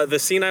 The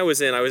scene I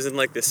was in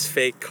like this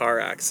fake car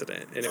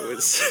accident, and it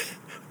was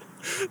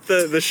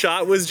the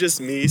shot was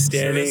just me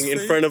standing Sure in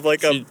it's front of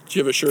like Did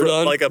you have a shirt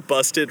on? like a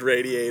busted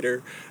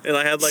radiator, and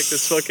I had like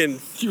this fucking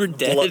You were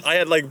dead. I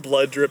had like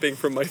blood dripping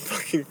from my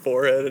fucking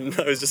forehead, and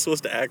I was just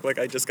supposed to act like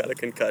I just got a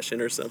concussion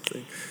or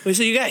something. Wait,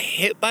 so you got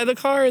hit by the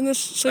car in this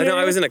I scenario?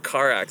 know I was in a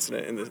car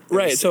accident in the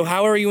Right. So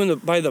how are you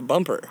by the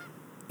bumper?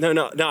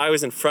 no, I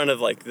was in front of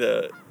like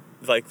the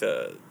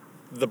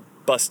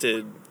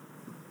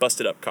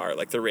busted up car.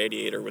 Like the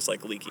radiator was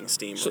like leaking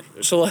steam. So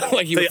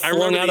like you I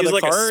flung remember out of to the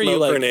use, like, a car, or you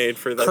smoke like grenade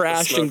for the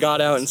crashed smoke. and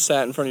got out and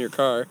sat in front of your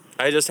car.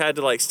 I just had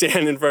to like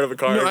stand in front of a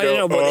car. No, and I go,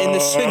 know, but in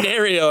this "Oh."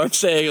 scenario, I'm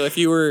saying if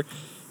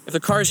the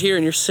car's here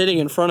and you're sitting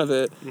in front of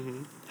it,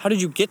 how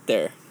did you get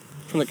there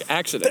from the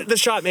accident? The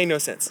shot made no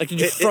sense. Like, did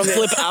you front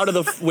flip out of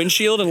the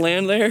windshield and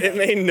land there? It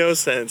made no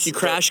sense. You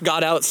crashed,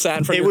 got out, sat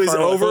in front It of your was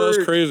car. Like, oh,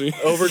 that's crazy.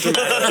 over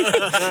dramatic.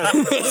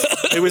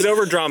 It was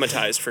over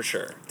dramatized for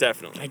sure,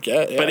 definitely. I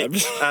get, yeah. But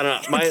I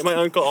don't know. My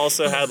uncle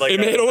also had like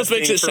it almost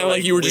makes thing it for, sound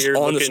like you were just weird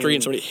on the looking, street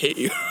and somebody hit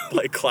you.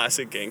 like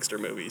classic gangster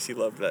movies. He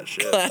loved that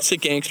shit.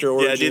 Classic gangster Yeah,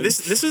 origin. dude.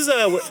 This was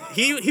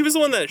he was the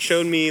one that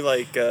showed me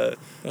like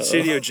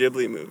Studio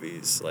Ghibli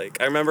movies.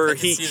 Like I remember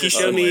he see the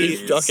showed me.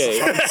 movies. Okay.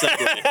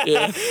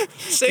 Yeah.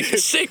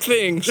 Sick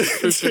things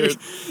for sure.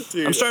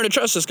 Dude, I'm starting to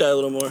trust this guy a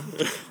little more.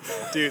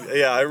 dude.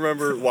 Yeah, I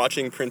remember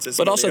watching Princess.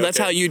 But also, Mononoke, that's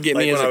how you'd get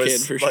me like, as when a I kid,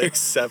 was, for sure. like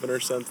 7 or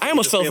something. I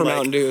almost Just fell being for like,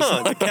 Mountain Dew, so-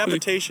 Huh,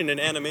 decapitation and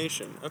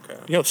animation. Okay.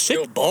 Yo, sick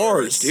Yo, bars,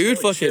 bars. dude.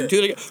 Holy Fucking shit.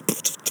 do it again.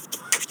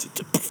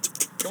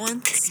 Go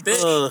on,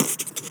 spit.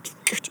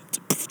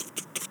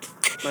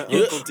 My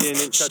uncle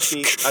didn't touch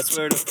me. I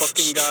swear to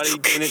fucking God, he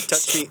didn't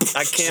touch me.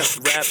 I can't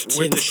rap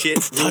with the shit.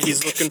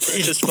 He's looking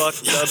fresh as fuck.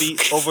 Dubby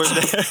over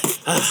there.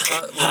 That's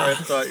not where I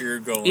thought you were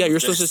going. Yeah, you're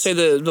with supposed to this. say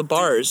the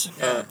bars.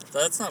 Yeah,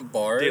 that's not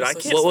bars. Dude, I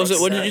that's can't- What just was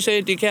it? What did upset. you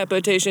say?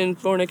 Decapitation,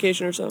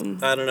 fornication, or something?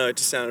 I don't know. It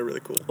just sounded really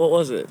cool. What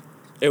was it?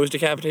 It was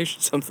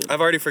decapitation something. I've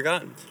already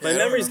forgotten. Yeah, My I don't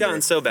memory's remember.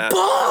 gotten so bad.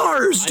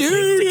 Bars, I think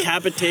dude!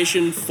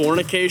 decapitation,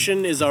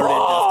 fornication is already in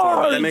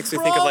deathcore. That makes me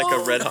think of like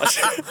a Red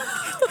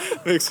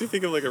Hot. Makes me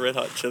think of like a Red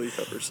Hot Chili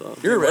Pepper song.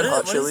 You're a What red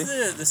hot what chili.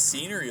 does the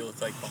scenery look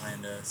like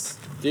behind us?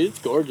 Dude, it's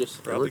gorgeous.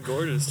 Probably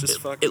gorgeous.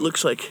 Just fucking. It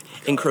looks like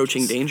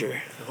encroaching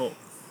danger. Oh,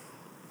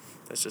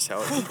 That's just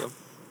how I feel.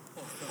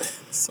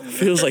 someone-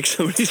 Feels like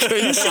somebody's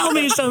trying to sell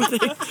me something.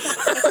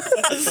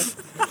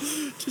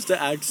 Just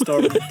to act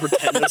startled,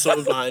 pretend there's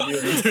someone behind you.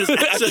 And there's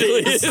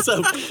actually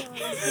some.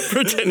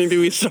 Pretending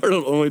to be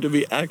startled only to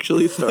be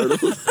actually startled.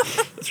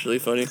 That's really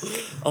funny.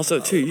 Also,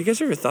 too, you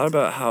guys ever thought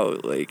about how,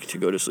 like, to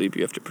go to sleep,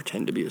 you have to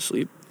pretend to be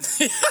asleep?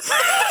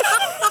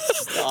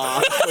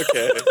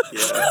 Okay.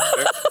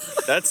 Yeah.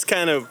 That's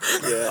kind of.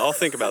 Yeah. I'll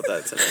think about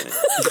that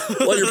tonight.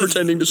 While you're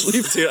pretending to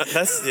sleep? Dude,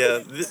 that's yeah.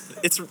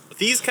 It's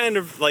these kind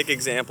of like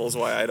examples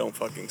why I don't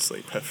fucking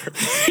sleep ever.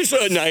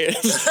 So at night,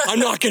 I'm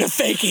not gonna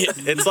fake it.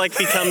 It's like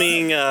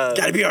becoming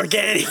Gotta be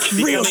organic.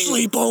 Real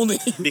sleep only.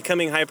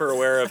 becoming hyper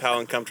aware of how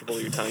uncomfortable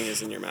your tongue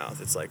is in your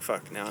mouth. It's like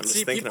fuck. Now I'm just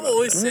See, thinking people about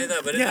always that. say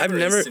that, but it Yeah, I've never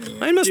never. is to me.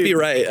 I must be Dude.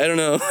 right. I don't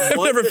know. I've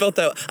never felt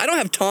that. I don't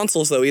have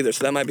tonsils though either,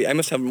 so that might be. I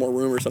must have more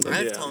room or something. I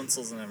have Yeah.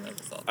 tonsils and I've never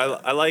thought.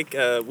 I like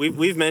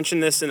we've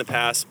mentioned this in the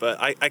past, but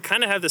I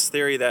kind of have this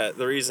theory that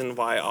the reason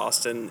why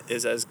Austin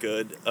is as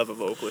good of a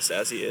vocalist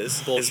as he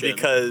is Bullshit.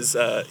 because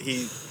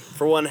he,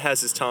 for one,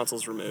 has his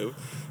tonsils removed.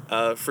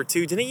 For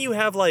two, didn't you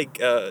have like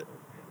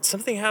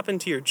something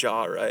happened to your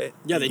jaw, right?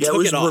 Yeah, they Yeah, it took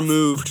was it off.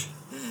 removed.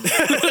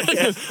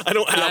 I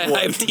don't have I one.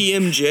 have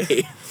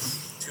TMJ.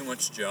 Too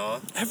much jaw.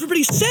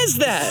 Everybody says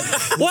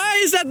that. Why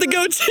is that the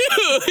go-to?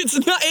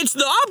 It's not. It's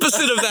the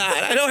opposite of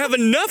that. I don't have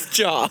enough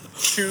jaw.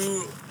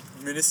 Too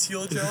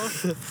minuscule jaw.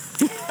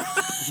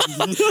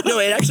 No,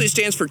 it actually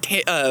stands for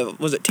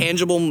was it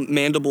tangible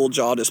mandible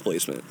jaw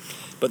displacement?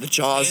 But the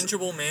jaws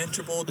Tangible,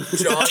 mandible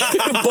jaw.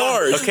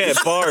 bars. Okay,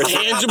 bars.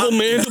 Tangible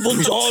mandible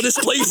jaw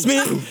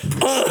displacement.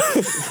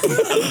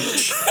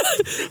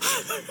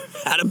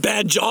 Had a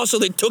bad jaw, so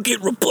they took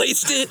it,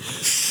 replaced it.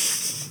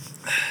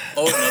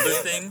 Oh, another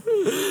thing.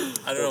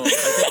 I don't know.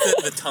 I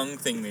think the tongue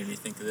thing made me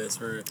think of this.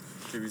 Where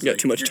there was You got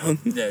too much your- tongue?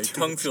 Yeah, your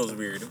tongue feels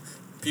weird.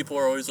 People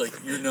are always like,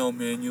 "You're now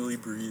manually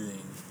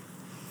breathing."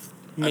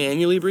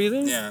 Manually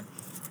breathing? Yeah.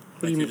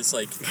 do you Like you're mean? just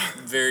like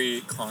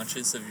very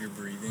conscious of your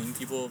breathing.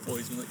 People have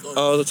always been like,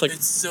 Oh, that's like-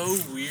 it's so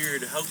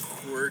weird, how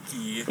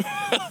quirky.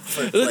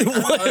 But,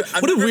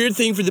 What a weird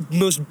thing for the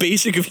most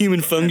basic of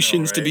human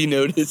functions to right? be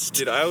noticed.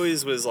 Dude, I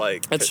always was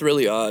like. That's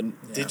really odd.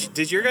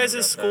 Did your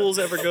guys' schools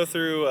ever go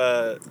through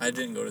I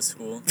didn't go to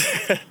school.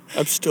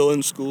 I'm still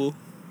in school.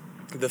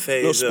 the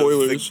phase No of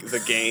spoilers. the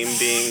game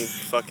being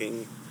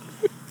fucking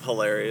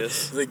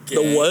hilarious? The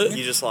The what?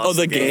 You just lost Oh,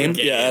 the the game.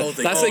 game? Yeah. Oh,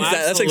 the That's, game.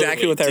 that's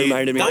exactly what that Dude,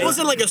 reminded me That of.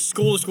 wasn't like a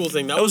school-to-school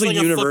thing. That was was a like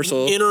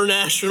universal- a fucking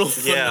international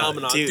Yeah,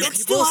 phenomenon. dude. Dude, It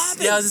still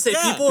happens. Yeah, I was gonna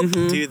say Yeah. people.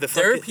 Dude, the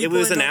There are fucking, it people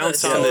was I know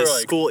announced that on still the are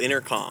like- school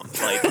intercom.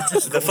 Like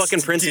the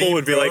fucking principal game,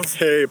 would be bro. like,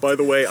 "Hey, by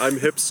the way, I'm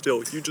hip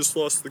still. You just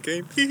lost the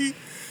game."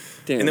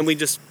 Damn. And then we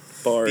just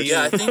bars.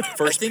 Yeah, I think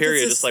first I think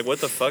period, it's just like,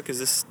 what the fuck is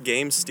this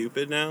game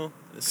stupid now?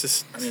 It's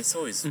just I mean, it's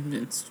always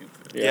been stupid.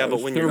 Yeah, it but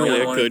was when never you're really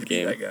I a wanted good to be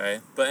game. that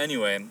guy. But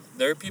anyway,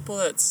 there are people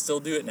that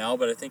still do it now,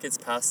 but I think it's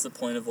past the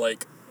point of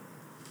like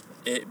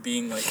it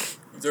being like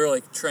they're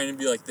like trying to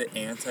be like the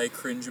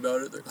anti-cringe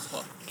about it. They're,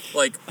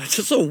 like It's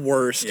just the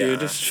worst, dude.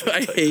 Yeah. Just,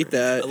 I hate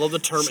that. I love the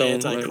term so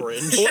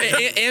anti-cringe. Well,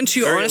 and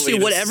to Very honestly,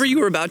 elitist. whatever you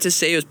were about to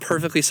say was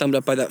perfectly summed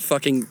up by that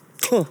fucking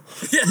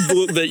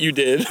that you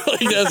did. Like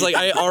that's like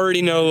I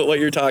already know what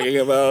you're talking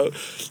about.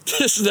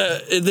 Just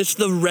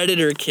the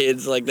Redditor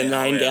kids, like the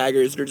nine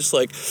gaggers, they're just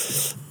like,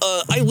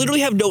 I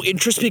literally have no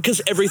interest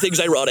because everything's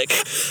ironic.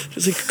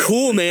 It's like,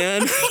 cool,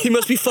 man. You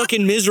must be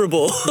fucking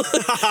miserable.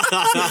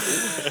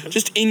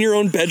 Just in your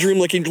own bedroom,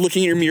 looking at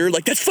your mirror,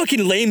 like that's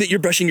fucking lame that you're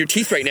brushing your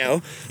teeth right now,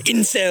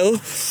 incel.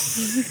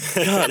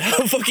 God,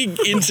 how fucking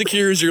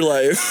insecure is your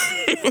life?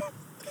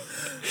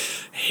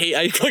 Hey,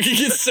 I fucking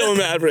get so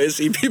mad when I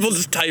see people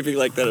just typing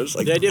like that. I was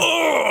like, The idea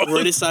of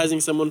criticizing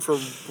someone for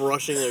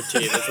brushing their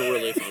teeth is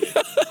really funny.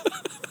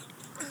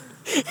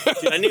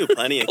 dude, I knew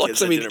plenty of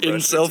kids I that mean, didn't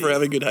brush incel for their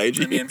having teeth. good I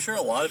hygiene. mean, I'm sure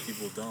a lot of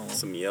people don't.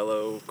 Some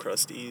yellow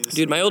crusties.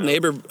 Dude, my old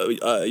neighbor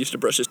used to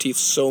brush his teeth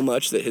so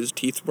much that his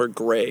teeth were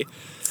gray.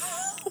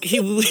 He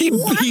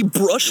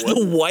brushed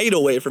the white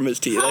away from his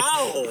teeth.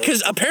 How?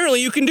 Because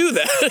apparently you can do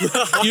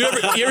that.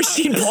 you ever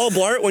seen Paul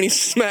Blart when he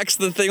smacks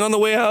the thing on the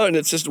way out and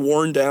it's just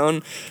worn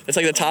down? It's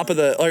like the top of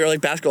the, or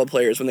like basketball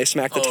players when they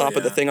smack the Oh, top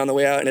of the yeah. thing on the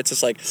way out and it's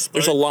just like,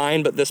 there's a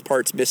line but this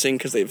part's missing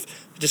because they've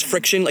just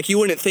friction. Like you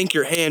wouldn't think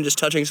your hand just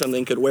touching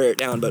something could wear it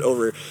down, but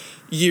over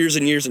years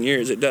and years and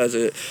years it does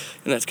it.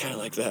 And that's kind of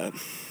like that.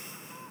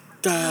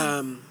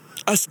 Damn.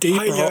 Us deep,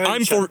 I bro. learned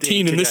I'm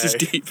 14 and this is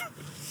something deep.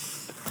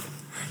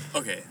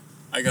 Okay,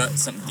 I got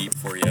something deep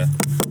for you.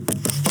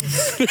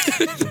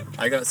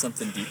 I got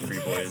something deep for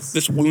you boys.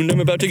 This wound I'm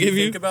about to give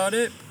you. Think about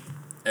it.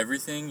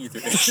 Everything either.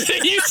 You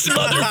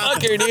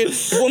motherfucker, dude.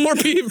 If one more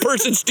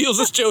person steals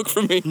this joke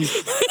from me.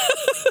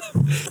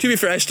 To be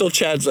fair, I stole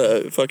Chad's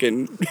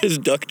his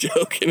duck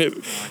joke, and it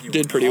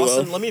did pretty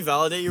Austin, well. let me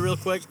validate you real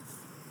quick.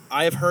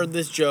 I have heard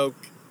this joke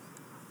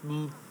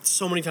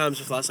so many times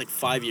for the last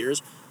 5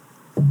 years.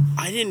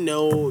 I didn't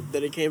know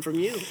that it came from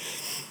you.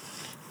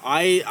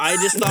 I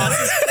just thought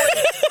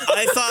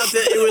I thought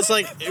that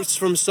it was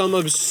from some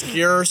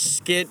obscure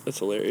skit That's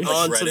hilarious.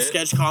 on Reddit? some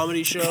sketch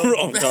comedy show.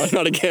 Oh god,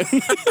 not again.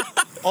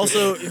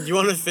 Also, do you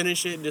want to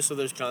finish it just so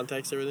there's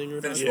context to everything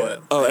you're Finish talking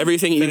what? Oh,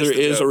 everything Finish either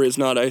the is joke. or is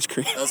not ice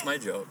cream. That was my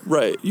joke.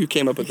 Right, you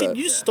came up with about? that.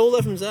 You just stole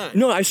that from Zach.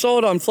 No, I saw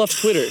it on Fluff's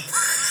Twitter.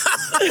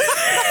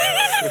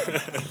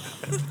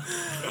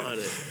 Got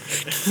it.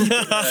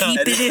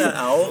 Edit that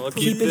out. I'll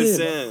Keep keep it this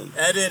in. in.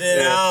 Edit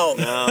it out.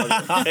 No,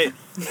 hey,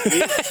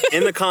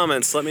 in the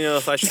comments, let me know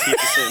if I should keep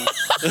this in.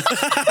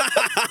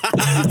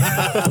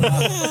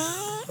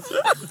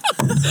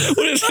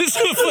 What is this,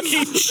 a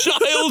fucking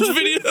child's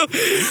video?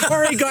 All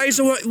right, guys,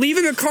 so leave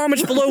in the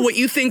comments below what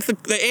you think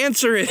the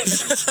answer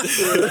is.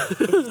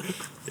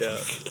 Yeah.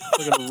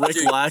 Fucking Rick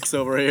Dude. Lax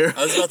over here.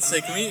 I was about to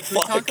say, can we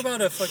talk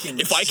about a fucking?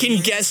 If I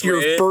can guess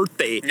your genius way-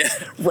 birthday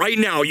right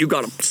now, you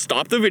gotta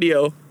stop the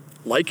video,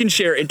 like and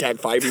share, and tag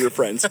 5 of your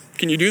friends.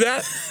 Can you do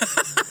that?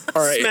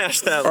 All right.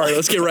 Smash that All right, like.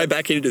 let's get right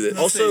back into this.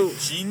 Also,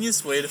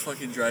 genius way to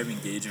fucking drive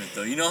engagement,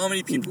 though. You know how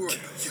many people were like,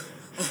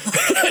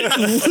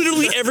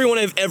 Literally everyone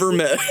I've ever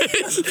met.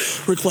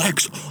 Rick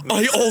Lax,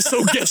 I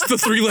also guessed the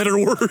 3-letter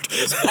word.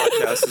 This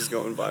podcast is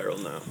going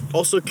viral now.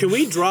 Also, can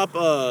we drop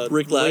a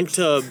Rick link Lax.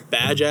 to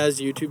Badge Ass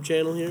YouTube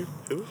channel here?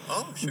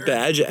 oh, sure.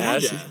 Badge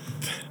ass.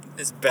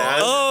 It's Bad.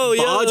 Oh,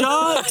 yeah. Badge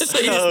I Ass?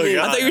 thought you Oh, I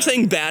God. thut you were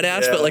saying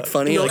badass, but like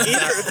funny. No, like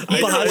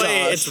either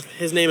way,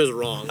 his name is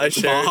wrong. I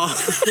shared.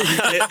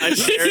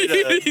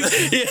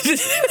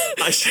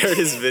 I shared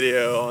his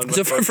video on.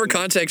 So for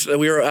context,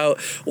 we were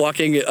out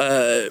walking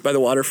by the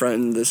waterfront,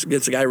 and this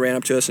guy ran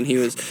up to us, and he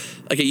was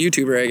like a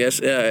YouTuber, I guess,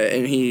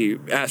 and he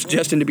asked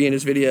Justin to be in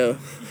his video.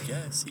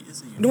 Yes, he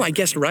is a No, I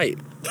guessed right.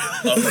 I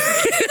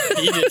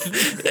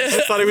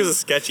thought he was a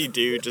sketchy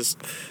dude. Just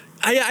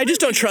I just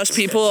don't trust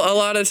people a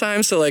lot of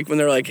times. So like when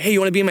they're like, "Hey, you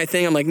want to be in my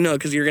thing?" I'm like, "No,"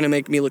 because you're gonna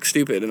make me look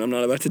stupid, and I'm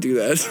not about to do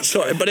that.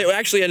 So, but it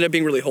actually ended up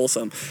being really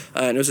wholesome,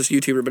 and it was this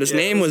YouTuber. But his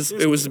name was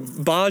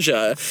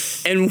Baja,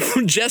 and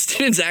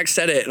Justin and Zach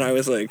said it, and I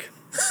was like.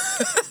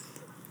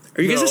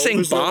 Are you guys just saying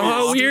there's no Baja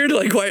reason. weird?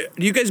 Like, why?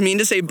 Do you guys mean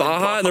to say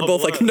Baja? And they're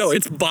both like, no,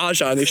 it's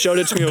Baja. And they showed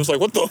it to me. I was like,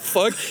 what the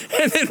fuck?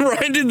 And then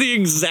Ryan did the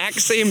exact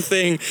same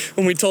thing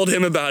when we told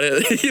him about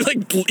it. He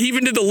like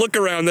even did the look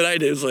around that I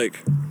did. It was like,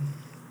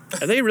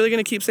 are they really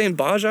gonna keep saying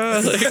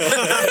Baja? Like,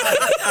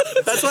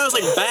 That's why I was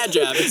like, bad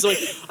jab. It's like,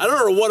 I don't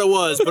know what it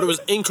was, but it was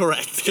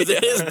incorrect because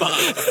it is Bob.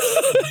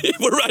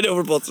 we're right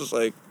over both just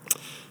like,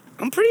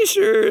 I'm pretty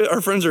sure our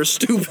friends are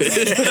stupid. yeah,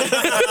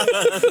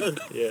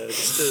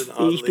 just an It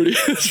was oddly.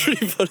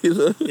 pretty funny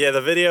though. Yeah, the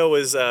video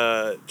was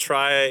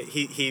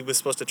he was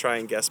supposed to try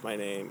and guess my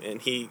name,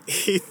 and he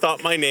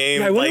thought my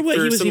name Yeah, I wonder like what he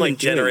through was some even like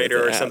doing with generator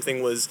the or app.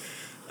 something was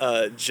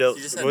You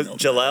just had notepad.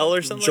 Jalel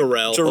or something.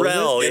 Jarrell.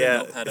 Jarrell, Get a yeah.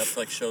 notepad up to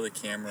like show the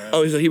camera.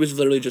 Oh, so he was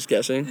literally just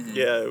guessing.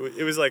 Yeah,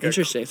 it was like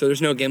Interesting. So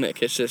there's no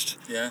gimmick. It's just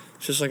Yeah.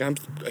 like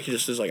he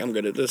just is like I'm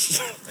good at this.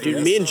 Dude,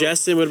 guess me and so.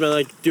 Justin would have been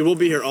like, dude, we'll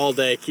be here all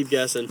day. Keep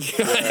guessing.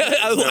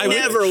 I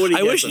Never would he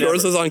I wish guess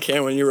yours that. was on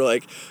camera and you were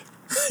like,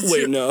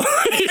 wait, no.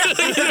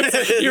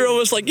 You're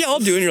almost like, yeah, I'll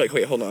do it. And you're like,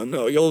 wait, hold on.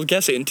 No, you'll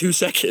guess it in 2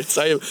 seconds.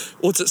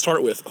 What's it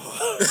start with?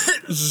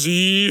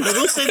 Z. I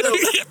will say though,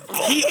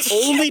 he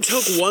only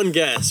took one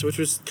guess, which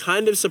was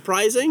kind of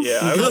surprising. yeah,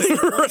 I was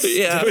Right,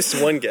 yeah. it was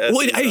one guess.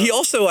 Well, you know. he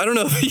also, I don't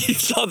know if you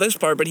saw this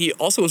part, but he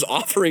also was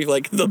offering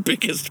like the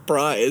biggest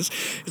prize.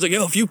 He's like,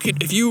 yo,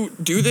 if you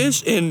do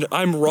this and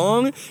I'm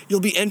wrong, you'll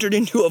be entered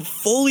into a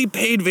fully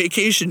paid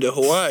vacation to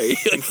Hawaii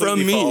like, from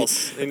Completely me.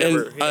 false. He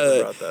never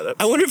brought that up.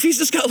 I wonder if he's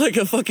just got like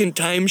a fucking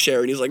timeshare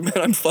and he's like, man,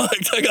 I'm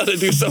fucked. I gotta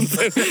do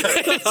something.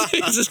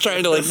 He's just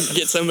trying to like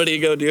get somebody to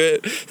go do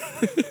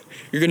it.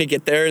 You're gonna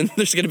get there and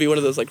there's gonna be one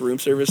of those like room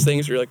service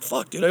things where you're like,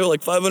 fuck, dude, I owe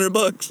like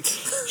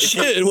 $500.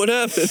 Shit, what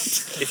happened?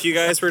 If you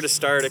guys were to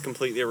start a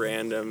completely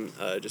random,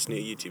 just new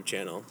YouTube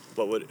channel,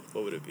 what would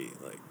it be?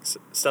 Like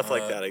stuff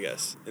like that, I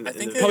guess. I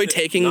think Probably Not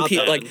taking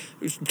bad. like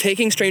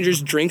taking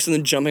strangers' drinks and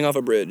then jumping off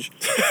a bridge.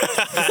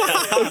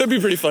 That'd be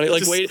pretty funny.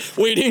 Like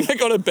waiting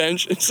like on a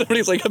bench and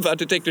somebody's like about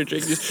to take their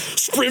drink, you just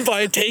sprint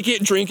by and take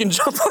it, drink and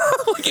jump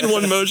off like in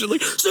one motion.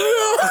 Like,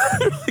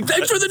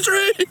 thanks for the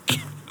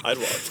drink. I'd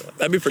watch that.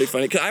 That'd be pretty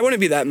funny. Cause I wouldn't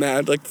be that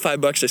mad. Like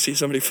 $5 to see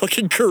somebody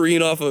fucking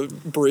careen off a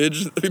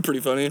bridge. That'd be pretty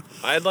funny.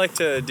 I'd like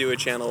to do a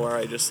channel where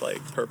I just like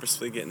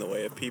purposefully get in the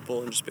way of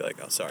people and just be like,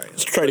 oh, sorry.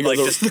 Just try to go like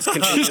the- just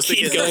continuously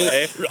keep get in going. the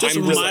way. Just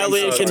I'm really-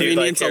 mildly I'm sorry.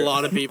 inconvenience Dude, a like,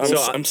 lot of people.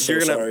 I'm so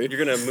you're sorry.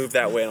 gonna move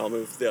that way and I'll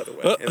move the other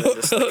way, and then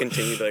just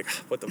continue to like,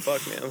 what the fuck,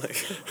 man?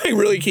 Like, Like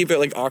really keep it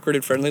like awkward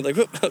and friendly. Like,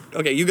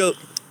 okay, you go.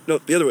 No,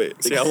 the other way.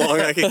 see how long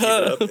I can keep it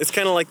up. It's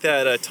kind of like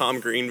that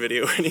Tom Green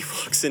video when he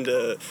walks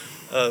into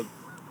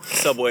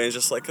Subway and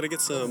just like, could I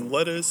get some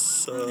lettuce?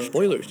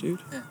 Spoilers, dude.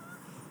 Yeah.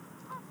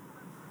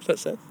 Is that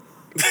sad?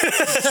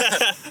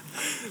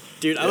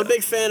 Dude, I'm a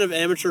big fan of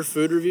amateur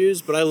food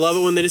reviews, but I love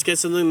it when they just get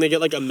something, they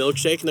get like a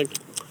milkshake, and they're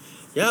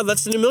yeah,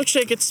 that's the new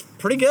milkshake. It's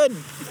pretty good.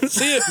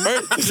 See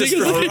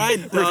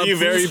it. Review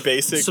very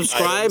basic.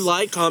 Subscribe, items.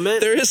 like,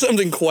 comment. There is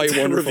something quite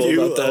wonderful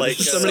Review about that. like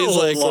Somebody's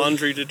like,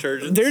 laundry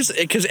detergent. there's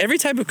because every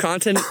type of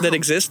content that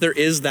exists, there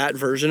is that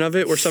version of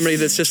it where somebody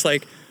that's just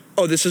like,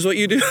 oh, this is what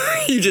you do.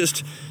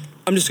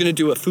 I'm just gonna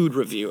do a food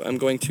review. I'm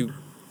going to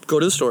go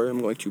to the store.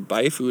 I'm going to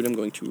buy food. I'm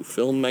going to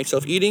film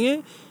myself eating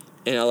it,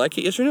 and I like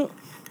it. Yes or no?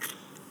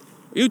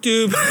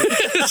 YouTube.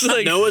 It's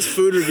like Noah's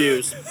food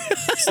reviews.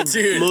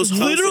 Dude, Most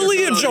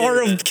literally a content on jar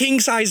the of internet.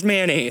 king-size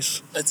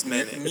mayonnaise. it's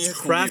Miracle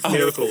Kraft Whip.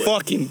 Miracle Whip.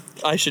 Fucking,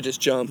 I should just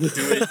jump. Do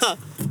it.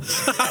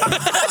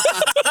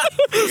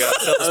 We gotta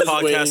sell this I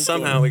was waiting podcast for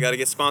somehow. We gotta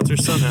get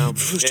sponsors somehow.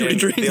 Too many And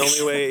drinks. the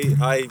only way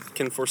I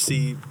can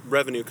foresee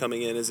revenue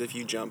coming in is if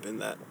you jump in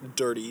that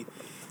dirty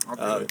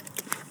I'll do it.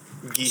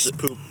 geese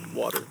poop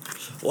water.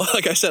 Well,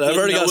 like I said, I've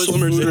already got Noah's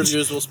swimmers. food in.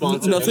 reviews will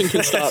sponsor. Nothing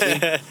can stop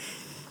me.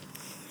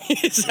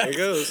 There it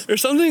goes.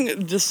 There's something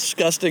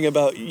disgusting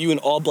about you in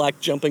all black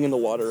jumping in the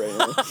water right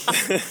now.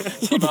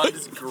 Not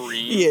just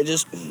green. Yeah,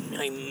 just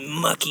I'm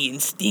mucky and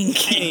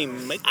stinky. Hey,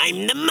 Mike.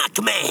 I'm the muck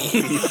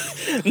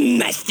man,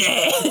 master.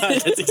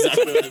 That's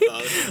exactly what I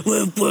thought.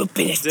 Whoop whoop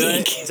and a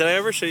Did stink. I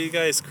ever show you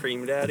guys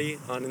Cream Daddy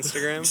on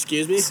Instagram?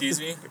 Excuse me? Excuse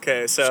me?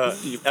 Okay, so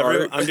You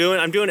fart. I'm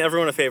doing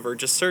everyone a favor.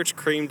 Just search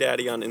Cream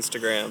Daddy on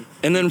Instagram.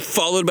 And then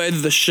followed by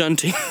the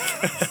shunting.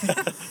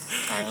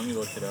 Alright, let me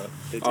look it up.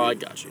 Oh, I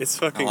got you. It's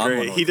fucking Oh, I'm great.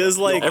 gonna He does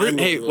like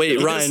Hey, wait, he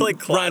does, Ryan.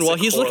 like, Ryan, while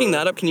classic he's looking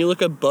horror. that up, can you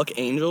look up Buck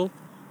Angel?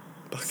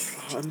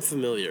 I'm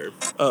familiar.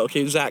 Oh,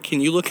 okay, Zach,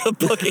 can you look up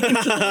Buck Angel?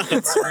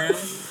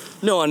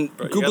 Instagram? No, on Bro, you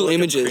gotta Google look up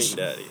Images,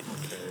 Cream Daddy.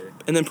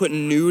 and then put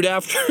nude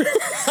after.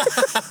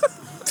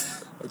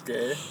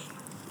 Okay.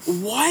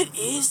 What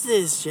is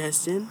this,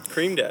 Justin?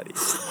 Cream Daddy.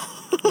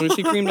 Want to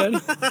see Cream Daddy?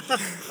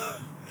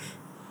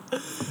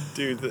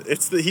 Dude,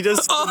 he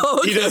does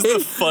Oh, he does okay. the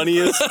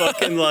funniest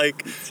fucking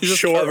like He's just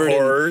short covered in-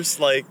 horrors.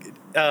 Like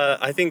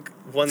I think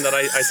one that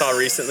I saw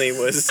recently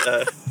was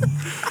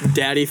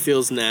Daddy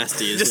feels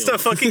nasty. just a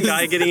fucking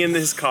guy getting in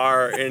his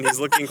car and he's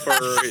looking for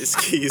his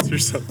keys or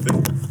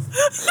something.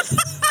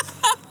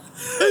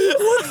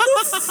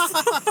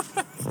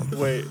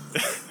 Wait.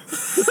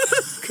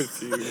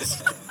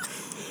 Confused.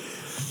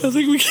 I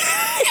think we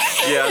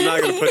can. Yeah, I'm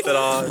not gonna put that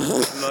on.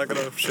 I'm not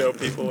gonna show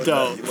people what,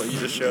 Don't. what you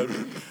just showed me.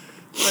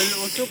 I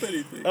didn't look up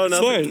anything. Oh,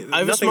 nothing. fine. I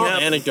have a nothing small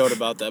happened. anecdote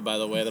about that, by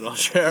the way, that I'll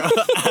share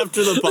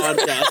after the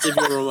podcast if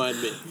you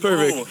remind me.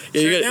 Perfect. Oh,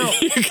 Yeah, you share it got, now.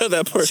 you got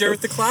that part. Share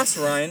with the class,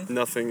 Ryan.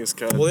 Nothing is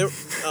cut. Well,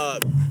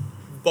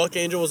 Buck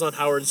Angel was on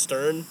Howard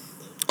Stern.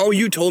 Oh,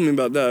 you told me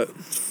about that.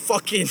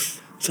 Fucking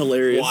It's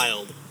hilarious.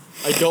 wild.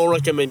 I don't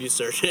recommend you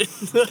search it.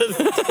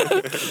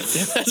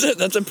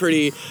 That's a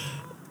pretty.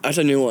 That's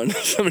a new one.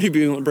 Somebody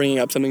bringing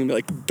up something and be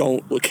like,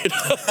 "Don't look it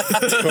up."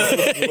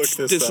 Look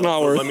this it's up.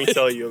 not worth Let me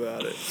tell you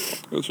about it.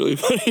 It was really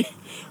funny.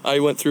 I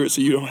went through it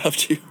so you don't have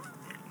to.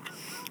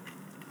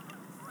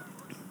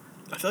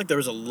 I feel like there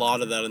was a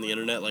lot of that on the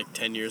internet like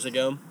 10 years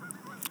ago.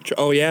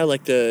 Oh yeah,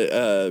 like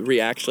the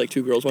React to like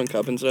Two Girls One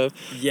Cup and stuff.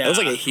 Yeah. That was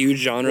like a huge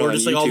genre Or on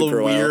just YouTube like all for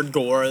the a while. weird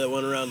gore that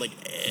went around like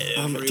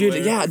everywhere.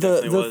 Dude, yeah, the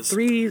Definitely was.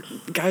 3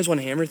 guys one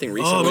hammer thing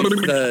recently.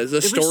 The Did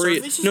we story,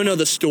 start this? no,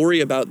 the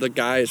story about the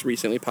guys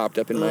recently popped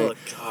up in Oh,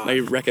 God. my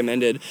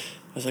recommended.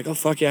 I was like, oh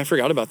fuck yeah, I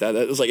forgot about that.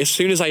 That was like as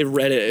soon as I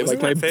read it,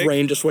 Wasn't like my that fake?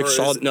 brain just like Or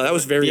saw. is it- No, that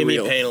was very BME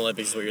real. Pain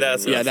Olympics is what you're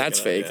That's thinking Yeah, of. that's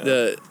fake.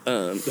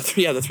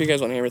 Yeah. The 3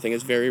 guys one hammer thing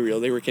is very real.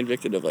 They were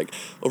convicted of like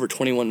over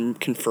 21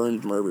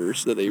 confirmed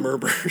murders that they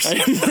Murders.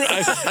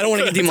 I don't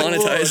want to get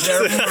demonetized.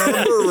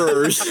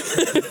 Murderers.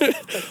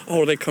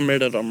 Oh, they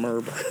committed a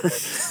murder.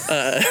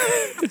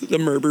 The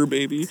murder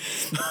baby.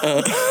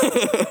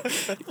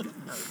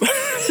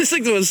 It's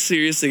like the most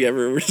serious thing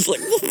ever. We're just like,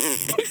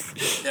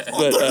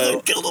 but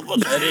Edit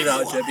it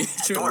out,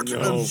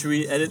 Jebby. Should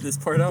we edit this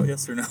part out?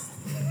 Yes or no?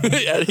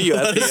 you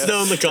Let us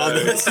know in the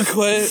comments.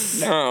 quit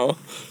now.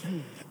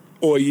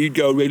 Or you'd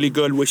go really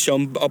good with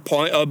a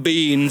pint of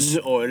beans.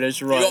 Oh,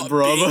 that's You right, got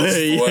bro.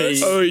 beans,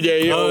 boys. Oh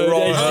yeah, Oh,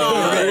 right, right.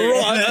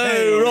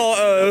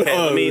 Okay,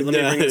 let me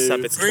bring this up.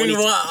 no. It's Green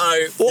 20.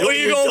 what? What are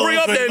you gonna bring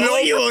up then, What no?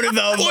 you on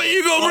about? What are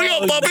you gonna bring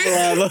up, Bobby?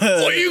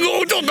 brother. What are you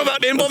gonna talk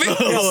about then, Bobby?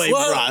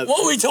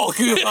 What are we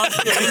talking about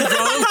here,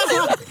 bro?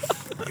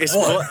 It's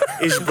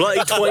bloody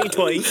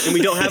 2020 and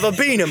we don't have a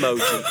bean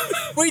emoji.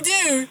 We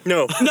do.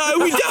 No, No,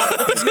 we don't.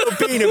 there's no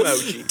bean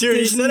emoji. Dude,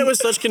 he said it with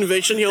such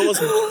conviction, he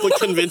almost looked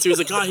convinced. He was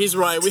like, oh, he's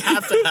right. We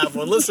have to have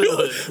one. Listen to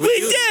it. We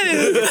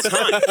do.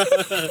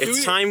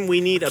 It's time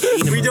we need a bean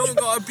emoji. We don't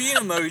got a bean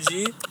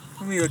emoji.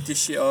 Let me look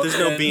this shit up. There's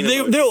no man. bean They,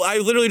 emoji. no, I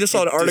literally just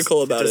saw an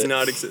article about does it.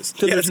 not exist.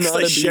 So Yeah, there's it's 'cause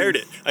not I a bean. shared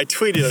it. I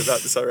tweeted about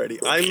this already.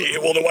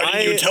 Well, then why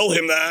didn't you tell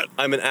him that?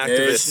 I'm an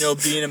There's activist. no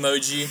bean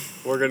emoji.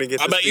 We're gonna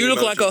get. I this bet you bean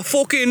look like emoji. a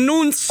fucking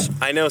nunce.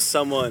 I know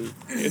someone.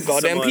 Goddamn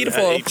someone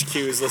beautiful. at HQ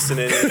is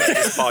listening to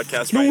this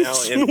podcast right now,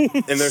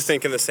 and they're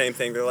thinking the same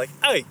thing. They're like,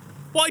 "Hey,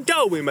 why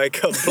don't we make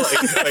a plane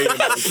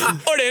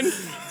emoji? Or then,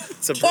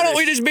 It's a why don't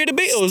we British- just be the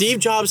Beatles? Steve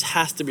Jobs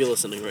has to be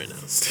listening right now.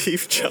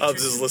 Steve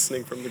Jobs is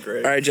listening from the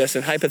grave. All right,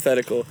 Justin,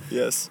 hypothetical.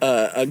 Yes.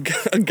 A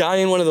guy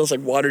in one of those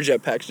like water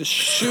jet packs just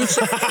shoots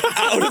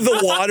out of the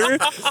water,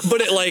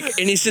 but it like,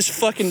 and he's just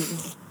fucking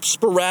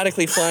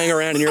sporadically flying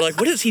around, and you're like,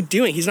 what is he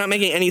doing? He's not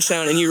making any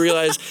sound, and you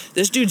realize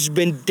this dude's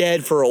been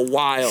dead for a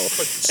while,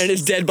 and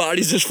his dead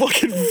body's just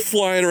fucking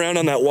flying around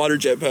on that water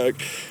jet pack.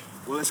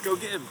 Well, let's go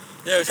get him.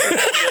 Yeah,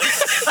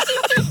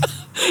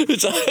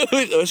 It's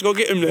let's go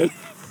get him then.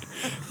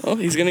 Well,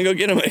 he's gonna go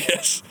get him, I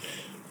guess.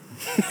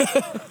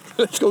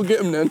 Let's go get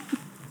him then.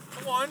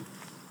 come on.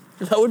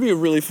 That would be a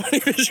really funny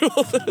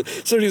visual.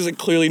 Somebody's like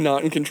clearly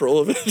not in control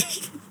of it,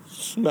 just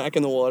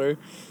smacking the water.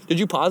 Did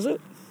you pause it?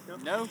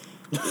 No.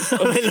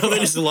 No, they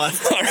just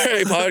left. All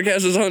right,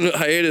 podcast is on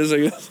hiatus, I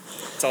guess.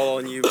 It's all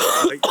on you.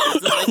 Like,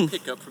 Does the mic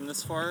pick up from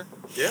this far?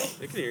 yeah,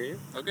 they can hear you.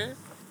 Okay.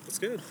 That's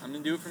good. I'm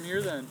gonna do it from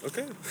here then.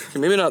 Okay.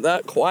 Maybe not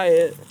that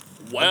quiet.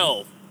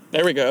 Well,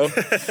 There we go.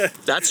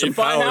 That's some if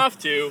I power. have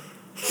to.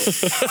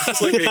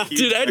 It's like a huge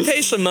Dude, I'd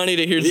pay some money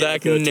to hear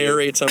Zach go to.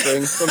 narrate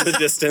something, from the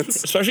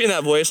distance. especially in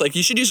that voice. Like,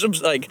 you should do some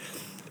like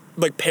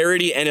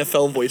parody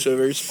NFL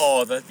voiceovers.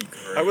 Oh, that'd be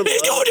great. I would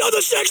He's love, going down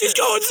the stairs. He's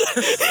going.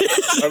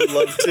 I would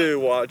love to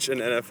watch an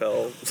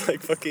NFL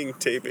like fucking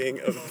taping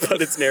of,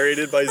 but it's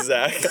narrated by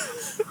Zach.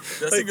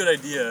 That's a good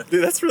idea.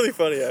 Dude, that's really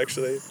funny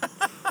actually.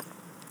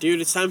 Dude,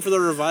 it's time for the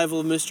revival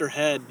of Mr.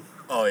 Head.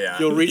 Oh yeah.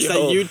 You'll reach that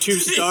Yo. YouTube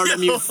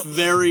stardom you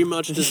very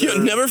much deserve.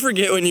 You'll never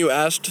forget when you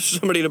asked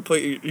somebody to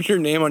put your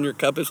name on your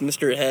cup as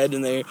Mr. Head,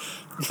 and they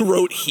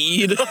wrote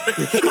Heed.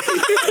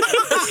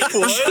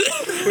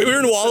 We were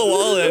in Walla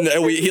Walla,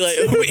 and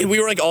we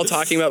were like all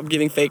talking about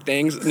giving fake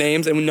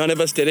names, and none of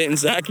us did it. And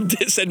Zach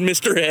said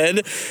Mr. Head,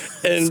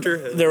 and Mr.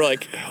 Head. they were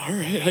like, "All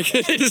right,"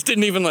 they just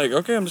didn't even like.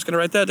 Okay, I'm just gonna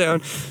write that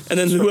down. And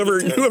then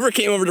whoever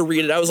came over to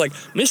read it, I was like,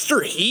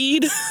 "Mr.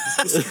 Heed,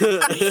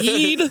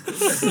 Heed."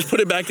 Just put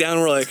it back down.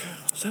 And we're like,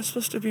 "Is that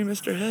supposed to be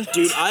Mr. Head?"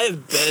 Dude, I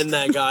have been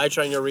that guy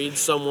trying to read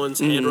someone's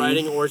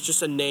handwriting, or it's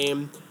just a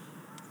name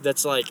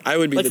that's like. I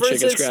would be like, the for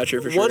chicken instance,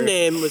 scratcher for sure. One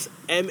name was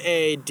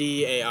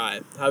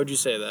Madai. How would you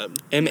say that?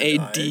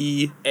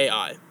 M-A-D.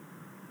 AI.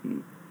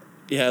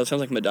 Yeah, it sounds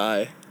like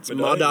Madai. It's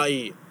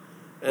Madai.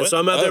 And What? so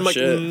I'm out there, I'm Oh, like,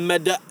 shit.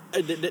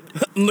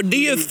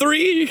 Medea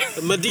 3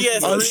 Medea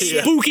on 3.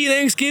 spooky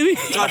Thanksgiving.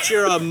 Got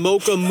your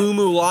mocha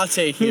moo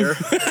latte here.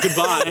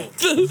 Goodbye.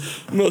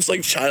 Most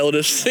like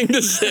childish thing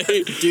to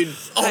say. Dude,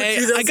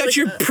 I got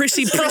your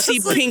prissy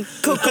pink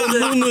cocoa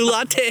moo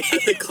latte.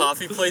 The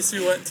coffee place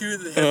we went to,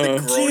 they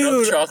had the grown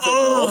Dude, up chocolate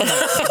ball.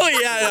 Oh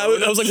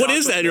yeah, I was like, what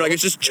is that? And you're like,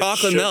 it's just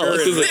chocolate milk. Sugar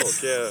I and was like,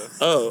 milk, yeah.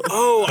 oh,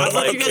 oh, I thought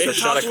like you guys a were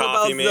shot of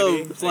talking coffee, about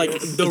maybe? the, like,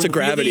 the It's a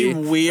gravity.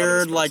 really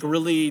weird, like,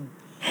 really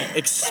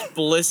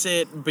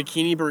explicit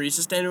bikini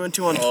barista stand we went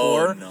to on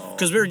tour. no.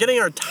 Because we were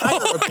getting our tire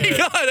oh my repaired.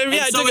 god! I mean,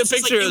 And I so took a it's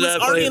just picture like, of it was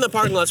that. already place. in the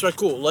parking lot, so we're like,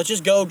 cool, let's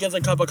just go get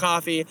a cup of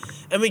coffee.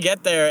 And we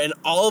get there, and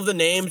all of the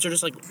names are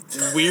just like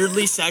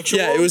weirdly sexual.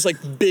 Yeah, it was like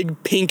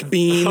big pink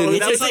bean. Oh, and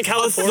that It was was like in a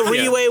California.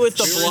 three-way with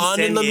the We were in blonde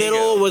San in the Diego.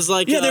 middle was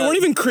like yeah, they weren't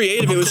even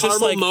creative. It was just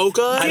caramel like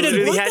mocha. I Dude,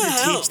 literally what had the to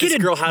hell? teach this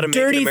girl how to make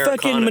dirty an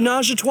fucking Americano.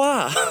 menage a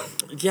trois.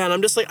 Yeah, and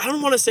I'm just like, I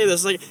don't want to say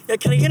this. Like, yeah,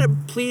 can I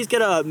please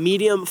get a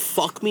medium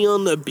fuck me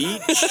on the beach?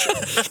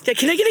 Yeah,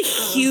 can I get a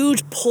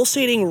huge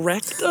pulsating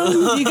rectum?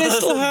 Do you guys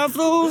still have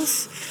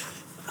those?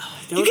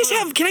 You guys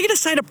have? Can I get a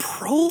side of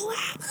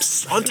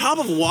Prolapse? On top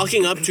of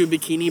walking up to a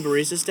bikini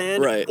barista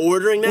stand, Right.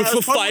 ordering that, With it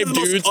was probably five the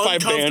most dudes, 5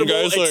 band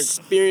uncomfortable guys, like-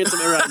 experience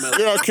I've ever had in my life.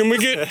 Yeah, can we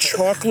get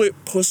chocolate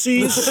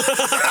pussies?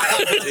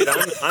 Dude,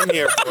 I'm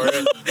here for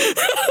it.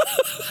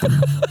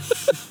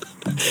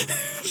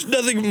 There's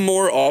nothing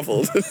more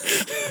awful.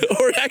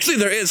 Or actually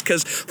there is,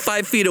 because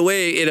 5 feet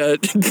away in a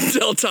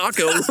Del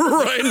Taco,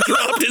 Ryan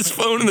dropped his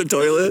phone in the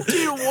toilet.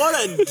 Dude,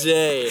 what a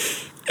day.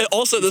 And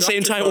also at the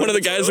same time, one of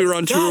the guys we were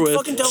on tour God,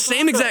 fucking with, Del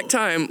same Taco. exact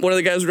time, one of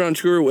the guys we were on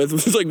tour with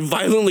was like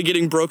violently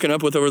getting broken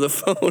up with over the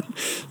phone.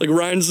 Like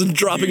Ryan's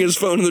dropping his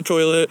phone in the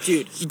toilet.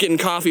 Dude. He's getting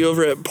coffee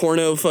over at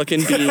Porno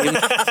fucking Bean. and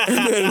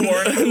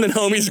then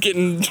homie's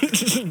getting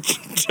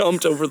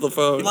jumped over the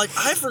phone. Like,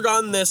 I've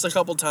forgotten this a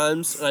couple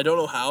times, and I don't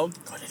know how.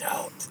 Cut it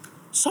out.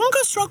 Someone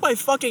got struck by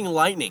fucking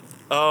lightning.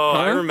 Oh,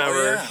 I Huh? remember.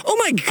 Oh, yeah. Oh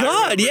my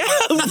god, yeah.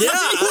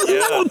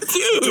 Yeah.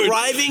 Dude.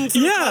 Driving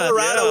through Yeah,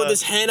 Colorado yeah. with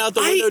his hand out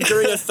the window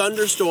during a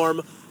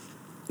thunderstorm.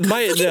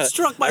 Yeah.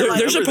 Struck by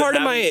There's a lightning. part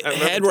of I my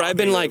remember head where I've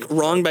been talking like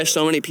wronged by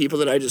so many people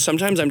that I just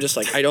sometimes I'm just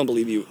like I don't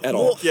believe you at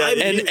all. Well, Yeah,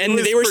 I- And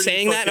was they were pretty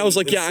saying that, and I was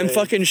like, fucking yeah, I'm insane.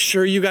 fucking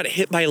sure you got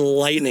hit by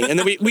lightning. And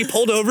then we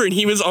pulled over, and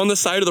he was on the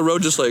side of the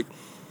road, just like,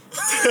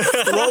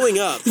 throwing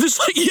up. just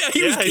like, yeah, he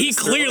he was was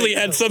clearly throwing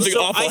had up. something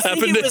So awful I think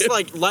happen it to was him.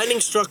 like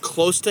lightning struck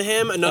close to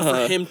him enough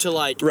for him to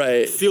like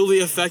Right. feel the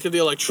effect of the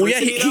Well,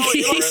 electricity. yeah, though,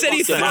 he and said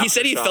he Aftershock.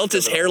 said he felt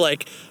his hair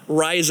like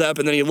rise up,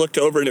 and then he looked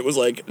over, and it was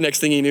like next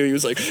thing he knew, he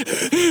was like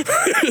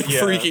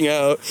freaking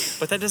out.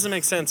 But that doesn't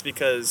make sense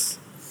because,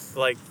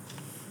 like,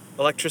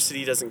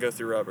 electricity doesn't go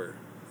through rubber.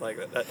 Like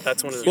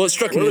that's one of the Well, it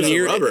struck Where was the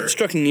near. rubber? It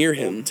struck near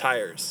him.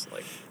 tires.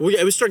 Like, Well,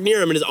 yeah, it was struck near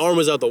him, and his arm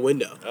was out the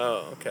window.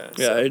 oh, okay.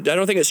 Yeah, I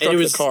don't think it struck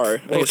was- the car. I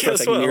think Well, it struck guess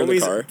like what? near the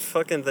Homie's car.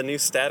 fucking the new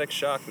Static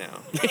Shock now.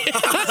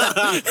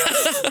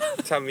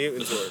 That's how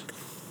mutants work.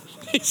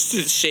 He's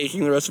just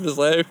shaking the rest of his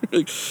life.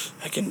 Like,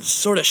 I can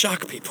sort of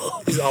shock people.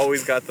 He's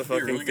always got the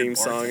fucking really good theme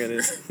song in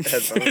his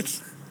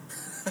headphones.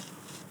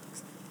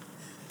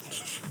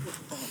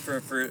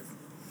 For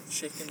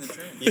shaking the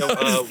drink. Yo,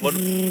 what?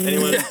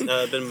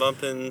 Anyone been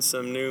bumping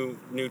some new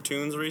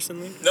tunes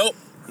recently? Nope.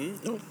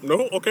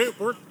 No. Okay.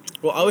 Work.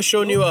 Well, I was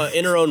showing you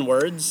In Our Own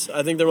Words.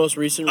 I think their most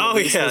recent Oh,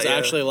 release yeah, was yeah.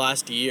 actually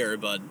last year,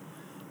 but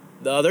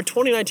their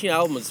 2019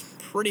 album was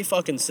pretty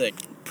fucking sick.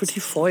 Pretty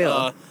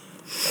foil.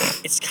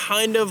 It's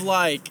kind of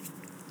like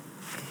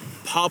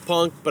pop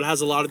punk, but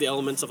has a lot of the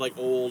elements of like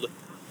old.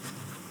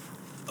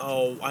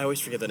 Oh, I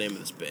always forget the name of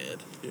this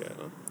band. Yeah.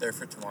 There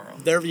for tomorrow.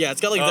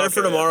 It's got like Oh, There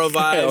for okay. Tomorrow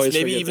I always vibes,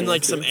 maybe forget even the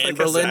like name, some too. Anne It's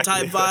like a Berlin Zach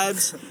type Newell.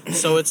 vibes.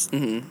 So it's I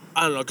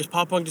don't know, because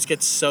pop punk just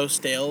gets so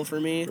stale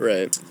for me.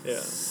 Right. Yeah.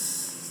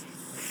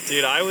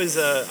 Dude,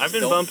 I've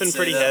been Don't bumping say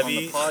pretty that heavy.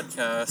 on the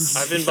podcast.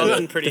 I've been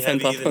bumping pretty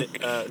Defend heavy.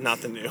 pop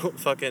Not the new.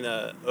 Fucking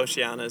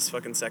Oceana's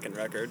fucking second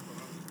record.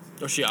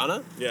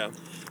 Oceana? Yeah.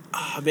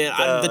 Oh man,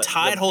 The- the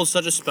Tide the- holds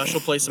such a special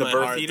place in the my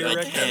Birth heart. Eater that I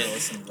record? I haven't can't.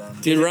 listened to them.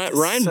 Dude,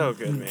 Ryan so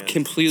good, man.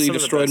 completely Some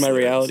of the destroyed best my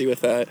lyrics. reality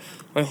with that.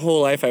 My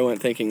whole life I went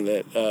thinking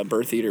that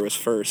Birth Eater was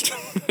first.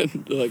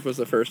 Like, was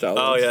the first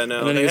album. Oh, yeah, no,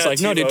 And then they he was had like,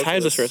 no, two dude,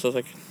 Tides was vocalists. first. I was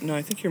like, no,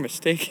 I think you're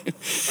mistaken.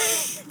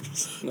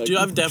 Like, Dude,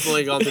 I've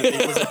definitely gone through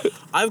things.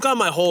 I've gone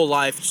my whole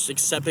life just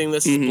accepting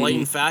this as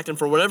blatant fact, and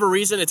for whatever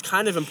reason, it's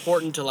kind of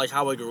important to like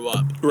how I grew up.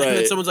 And then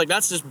Right. someone's like,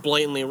 "That's just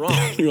blatantly wrong,"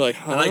 you're like,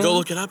 huh? and I go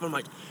look it up, and I'm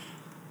like,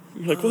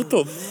 You're like, what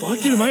the fuck?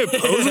 Dude, am I a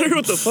poser?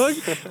 What the fuck?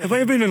 Have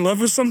I been in love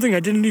with something I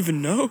didn't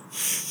even know?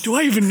 Do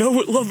I even know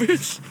what love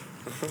is?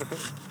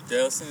 Did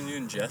I listen to New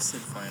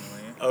Ingested finally?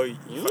 Oh, you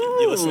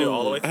listen to it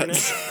all the way through now?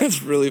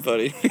 That's really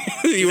funny.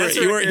 you That's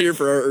weren't record- here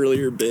for our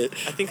earlier bit.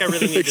 I think I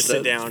really need to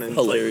sit down and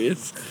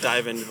hilarious. like,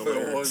 dive into the What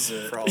lyrics was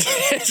it? for all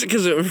that. It's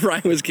because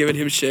Ryan was giving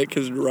him shit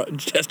because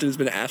Justin's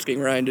been asking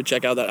Ryan to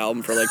check out that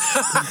album for like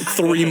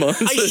 3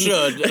 months. I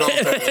should. in all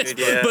fairness,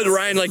 Yeah. But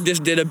Ryan like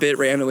just did a bit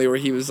randomly where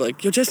he was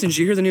like, "Yo, Justin, did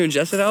you hear the new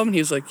Ingested album?" And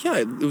he was like, "Yeah,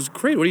 it was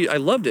great. I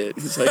loved it."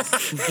 He's like,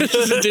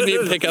 just didn't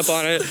even pick up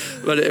on it,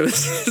 but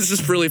it's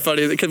just really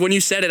funny because when you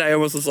said it, I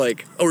almost was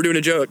like, "Oh, we're doing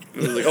a joke." I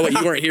was like, "Oh, wait,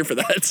 you weren't here for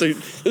that." So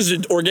this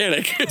is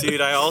organic.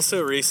 Dude, I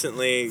also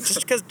recently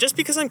just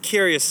because I'm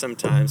curious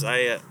sometimes,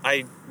 I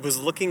was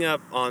looking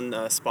up on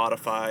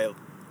Spotify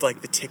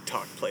like the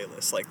TikTok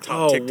playlist, like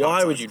top Oh, TikTok why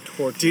songs. would you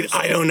torture Dude,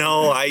 yourself? I don't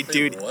know.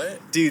 Wait,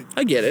 what? Dude,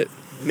 I get it.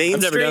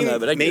 mainstream never done that,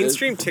 but I get it.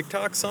 mainstream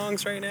TikTok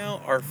songs right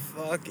now are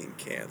fucking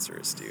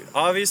cancerous, dude.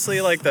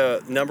 Obviously, like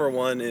the number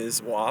one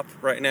is WAP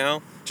right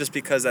now, just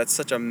because that's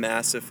such a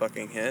massive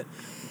fucking hit.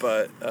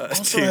 But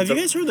Also, dude, have you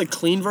guys heard the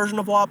clean version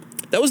of WAP?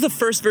 That was the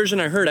first version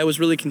I heard. I was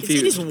really It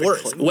confused. is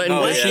worse. Wet and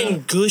Oh, gushy. yeah.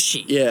 And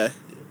gushy. Yeah,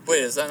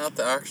 Wait, is that not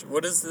the actual?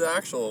 What is the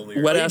actual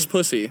lyric? wet ass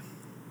pussy.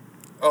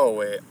 Oh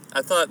wait,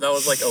 I thought that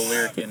was like a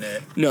lyric in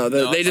it. No,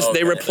 No, they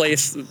okay.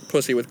 replaced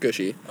pussy with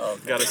gushy. Oh,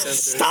 okay. gotta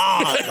censor.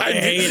 Stop! I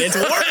hate it. It's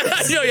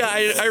worse. No, yeah,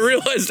 I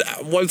realized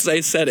once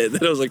I said it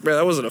that I was like, man,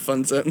 that wasn't a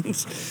fun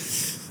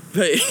sentence.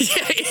 But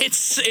yeah,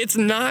 it's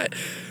not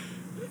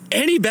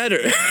any better.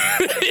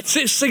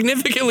 It's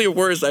significantly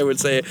worse, I would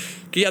say.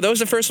 Yeah, that was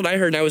the first one I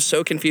heard, and I was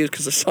so confused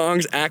because the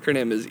song's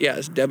acronym is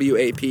it's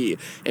WAP,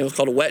 and it was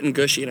called Wet and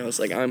Gushy, and I was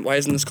like, why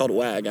isn't this called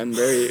WAG? I'm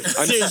Dude,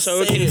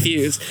 so same.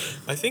 confused.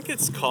 I think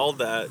it's called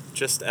that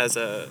just as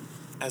a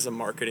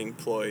marketing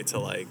ploy to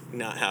like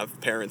not have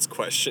parents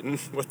question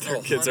what their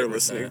Oh, kids are 100%.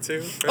 listening to.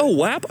 right? Oh,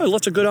 WAP? Oh,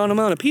 that's a good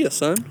onomatopoeia,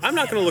 son. I'm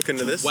not gonna look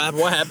into this. WAP,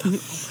 WAP. Dude,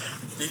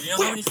 you know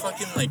how many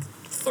fucking like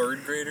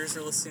third graders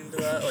are listening to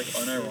that? Like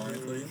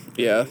unironically,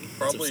 Yeah.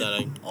 probably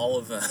upsetting. all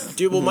of them.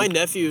 Dude, well, my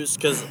nephew's,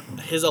 because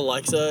his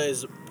Alexa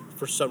is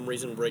for some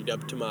reason rigged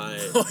up to my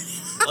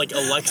like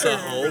Alexa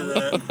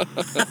home,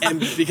 and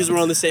because we're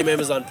on the same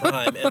Amazon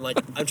Prime, and like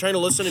I'm trying to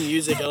listen to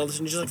music, and all of a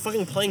sudden she's like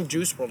fucking playing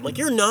Juice WRLD. I'm like,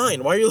 you're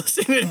 9. Why are you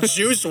listening to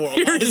Juice WRLD?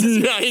 Your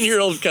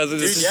 9-year-old cousin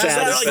is Dude, yeah, sad as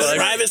that's Like fuck.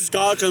 Travis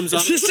Scott comes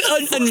up. Just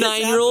a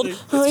 9-year-old.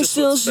 happening? I just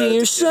still what's fed see to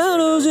your kids right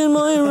shadows in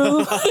my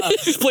room.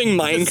 He's playing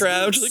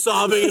Minecraft. Like,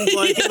 sobbing and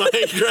playing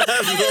Minecraft.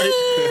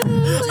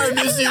 Like, I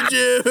miss you,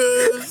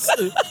 Juice.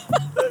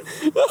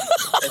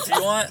 If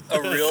you want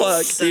a real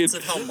Fuck, sense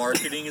dude. of how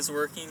marketing is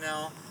working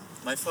now,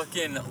 my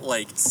fucking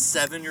like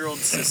 7-year-old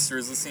sister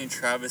is listening to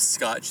Travis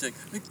Scott. She's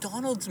like,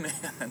 McDonald's man.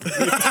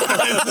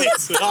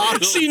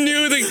 she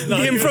knew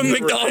him from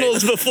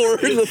McDonald's before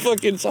the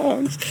fucking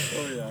songs.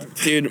 Oh yeah.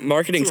 Dude,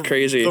 marketing's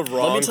crazy. The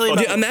wrong tell you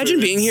Dude, about- imagine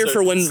being here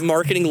for when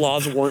marketing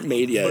laws weren't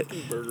made yet.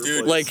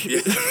 Dude, Like,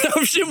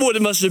 that shit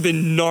must have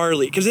been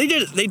gnarly. Because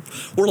they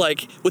were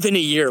like, within a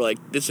year, like,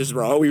 this is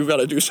wrong. We've got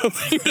to do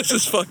something. This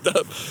is fucked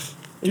up.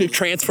 And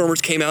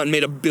Transformers came out and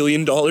made $1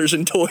 billion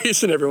in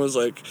toys, and everyone was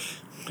like,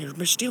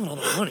 you're stealing all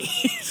the money.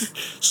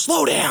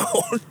 Slow down.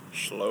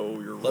 Slow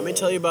your Let me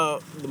tell you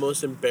about the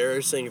most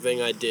embarrassing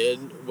thing I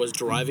did was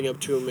driving up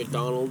to a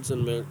McDonald's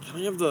and can I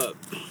have the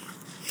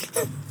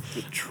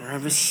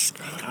Travis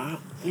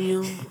Scott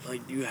meal?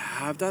 Like, do you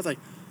have that? Like,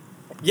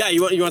 yeah,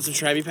 you want some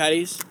Travie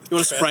patties? You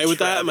want a Sprite with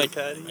that? I'm like,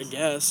 patties? I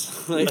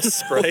guess. Like,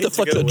 Sprite What the to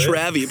fuck's go a with.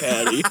 Travie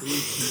patty?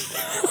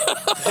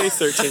 Hey,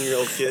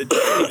 13-year-old kid,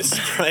 you need a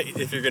Sprite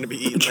if you're gonna be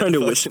eating. I'm trying that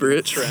to whisper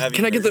it. fucking Travie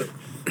Can I get the burger.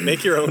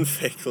 Make your own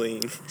fake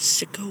lean.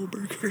 sicko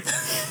burger?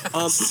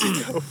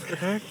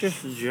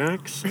 Cactus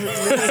Jackson.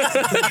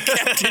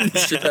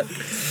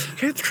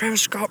 Get the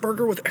Travis Scott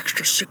burger with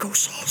extra sicko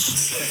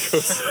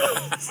sauce.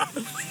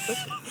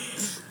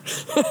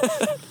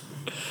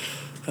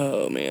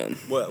 Oh man.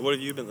 What have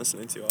you been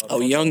listening to? Oh,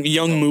 young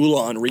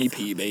Mulan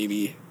repeat,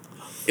 baby.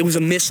 It was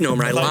a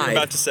misnomer. I I thought you were lied.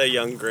 about to say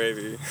Young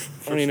Gravy.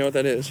 I don't even know what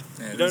that is.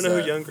 Yeah, You don't who's know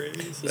that? who Young Gravy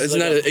is? Isn't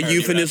like that a party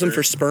euphemism rapper.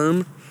 for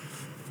sperm?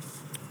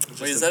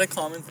 Wait, is that a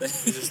common thing?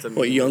 He's just a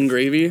What, meme. young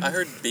gravy? I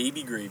heard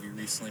baby gravy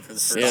recently for the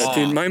first Yeah, time.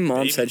 dude, my mom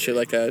baby said shit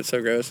like that. It's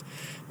so gross.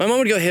 My mom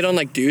would go hit on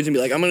like dudes and be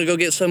like, "I'm gonna go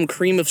get some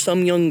cream of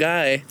some young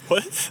guy."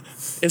 What?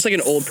 It's like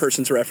an old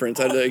person's reference.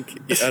 I don't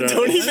Don't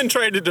know. even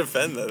try to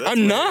defend that. That's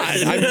I'm not.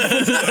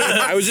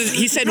 I was just.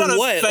 He said You're not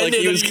what? Like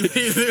he was.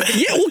 offended.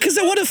 Yeah, well, because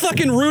what a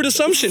fucking rude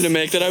assumption to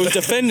make that I was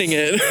defending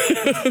it.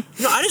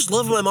 No, I just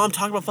love when my mom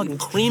talked about fucking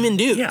creaming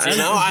dudes. Yeah, you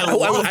know, I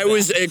love I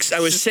was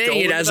saying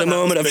it going as to a the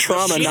moment of house,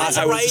 trauma, She not has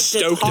a I was right to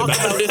stoked talk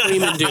about it.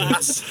 creaming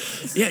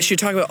dudes. Yeah, she would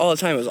talk about it all the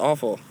time. It was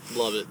awful.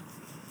 Love it.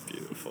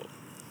 beautiful.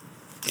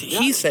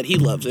 He said he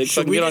loves it.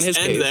 Should Fucking we get on just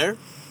his end case. there?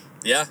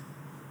 Yeah.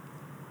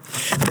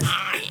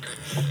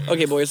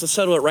 Okay, boys, let's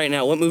settle it right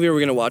now. What movie are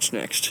we gonna watch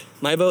next?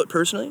 My vote,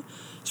 personally,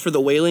 is for The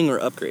Wailing or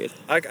Upgrade.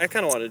 I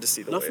kind of wanted to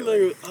see the Not Wailing.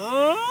 familiar with...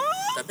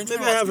 I've been Maybe trying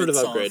to I have watch heard of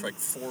Midsommar Upgrade. for like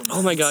 4 months.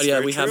 Oh my god, yeah,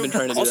 Very we have true. been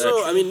trying to do Also,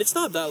 that. I mean, it's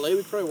not that late.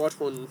 We could probably watch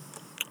one.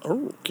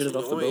 Oh, get it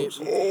off the Wait.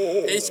 boat.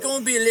 It's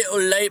gonna be a little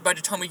late by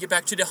the time we get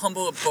back to the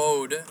humble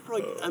abode.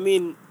 I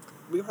mean,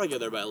 we could probably get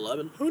there by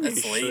 11. Who That's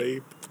needs late.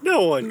 sleep?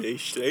 No one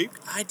needs sleep.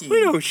 I do.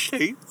 We don't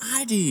sleep.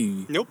 I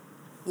do. Nope.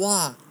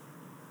 Why?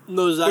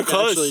 No, Zach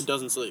Because- actually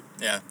doesn't sleep.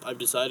 Yeah, I've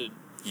decided.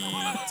 he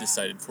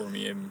decided for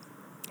me. And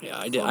Yeah,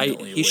 I did.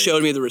 Permanently He late.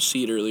 showed me the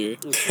receipt earlier.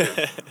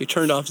 He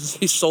turned off.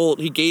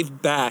 He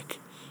gave back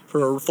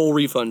for a full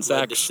refund. My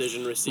Zach's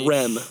decision receipt.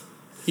 REM.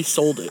 He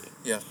sold it.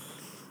 yeah.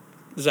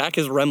 Zach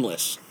is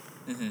REMless.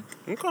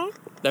 Okay.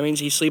 That means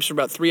he sleeps for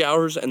about 3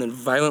 hours and then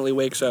violently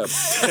wakes up.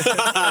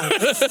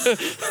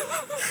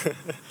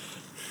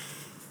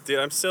 Dude,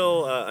 I'm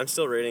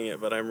still rating it,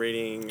 but I'm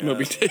reading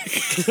Moby Dick.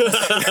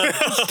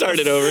 Start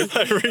it over.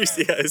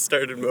 I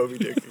started Moby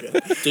Dick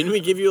again. Didn't we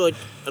give you like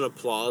an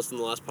applause in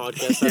the last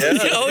podcast?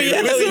 Oh, yeah,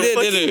 it was we a did,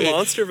 fucking didn't we?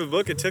 monster of a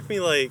book. It took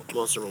me like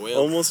Monster of a Whale.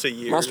 almost a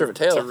year. Monster of a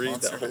Tale. to read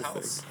Monster that whole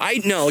House.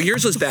 thing. No,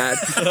 yours was bad.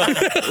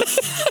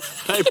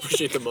 I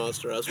appreciate the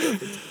Monster House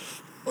reference.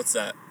 What's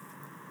that?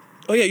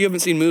 Oh yeah, you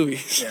haven't seen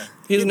movies. Yeah.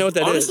 He doesn't know what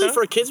that is. Honestly,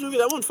 for a kids movie,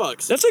 that one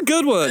fucks. That's a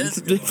good one. That is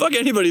a good Fuck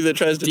anybody that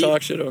tries to Deep.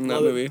 talk shit on that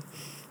Love it. movie.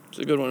 It's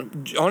a good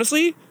one.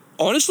 Honestly,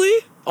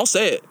 I'll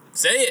say it.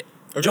 Say it.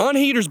 John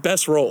Hader's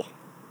best role.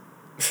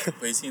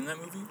 Wait, is he in that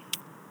movie?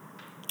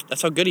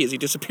 That's how good he is. He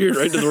disappeared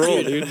right into the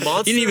role, dude.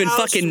 Monster He didn't even House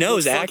fucking know,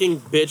 would Zach. Fucking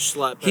bitch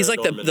slap. He's like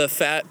Paranorman. the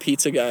fat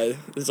pizza guy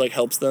that like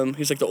helps them.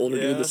 He's like the older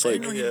Yeah. dude that's I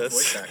like. didn't know he did Yes.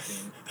 voice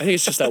acting. I think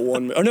it's just that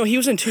one. Oh no, he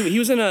was in two. He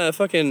was in a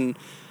fucking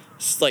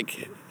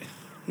like,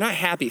 not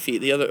Happy Feet.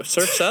 The other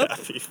Surfs Up.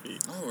 Happy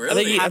feet. Oh I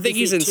really? think Happy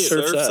he's in Feet too.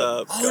 Surfs, Surfs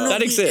Up. Up. Oh, no, That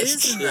he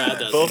exists. is in Yeah, it that.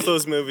 does. Both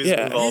those movies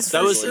Yeah. involve He's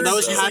That was- for sure- that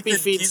was he's Happy the-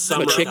 Feet he's the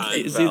The Summertime. chick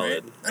chicken. is he,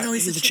 Valid. I know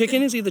he's is the the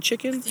chicken? Is he the I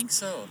chicken? think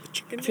so.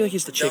 I feel like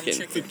he's the Dumb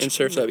chicken in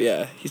Surfs Up.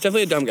 Yeah, he's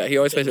definitely a dumb guy. He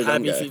always plays a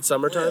dumb Happy guy. Feet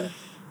Summertime.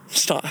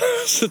 Stop.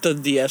 The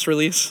DS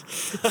release.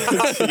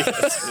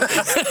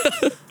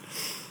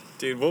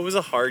 Dude, what was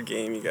a hard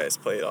game you guys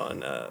played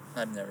on?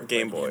 I've never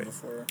Game played a Boy. game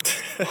before.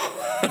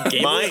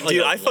 Mine, Like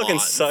dude, a I fucking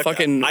lot. suck.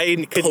 Fucking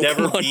I could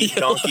never Pokemon beat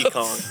Yellow. Donkey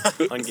Kong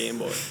on Game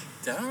Boy.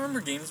 Dude, I don't remember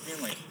games being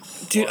like.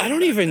 Dude, I hard don't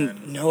back even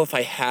then. know if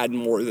I had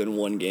more than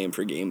one game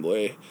for Game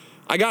Boy.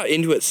 I got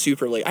into it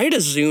super late. I had a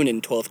Zune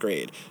in 12th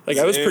grade. Like,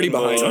 I was pretty Zune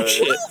behind on boy.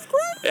 shit.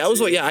 I was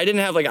like, yeah, I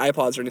didn't have like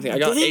iPods or anything. I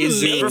got Did they a even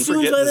make Zune. Never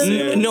forget the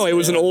Zunes? Zunes. No, it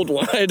was an man. old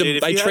one. I, had to, Dude,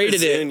 if I you had a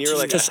traded it. Zune, you were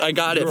like to- a- I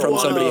got you it were from a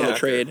somebody in a hacker.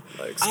 trade.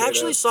 Like, I straight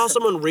actually up. saw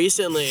someone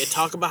recently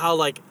talk about how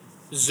like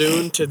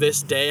Zune to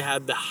this day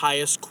had the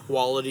highest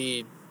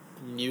quality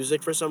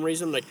music for some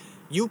reason. Like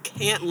you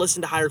can't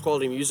listen to higher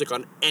quality music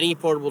on any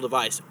portable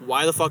device.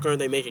 Why the fuck aren't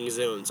they making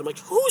Zunes? I'm like,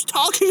 who's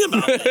talking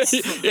about this?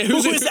 Yeah, Who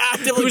is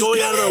actively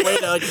going out of their way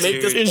to like make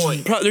Dude. this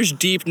point? There's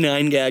deep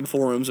 9gag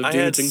forums of I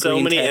had dudes in so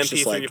green many text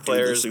just MP3 like, dude, the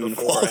players Zune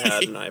before I had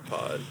quality. an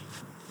iPod.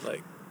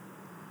 Like,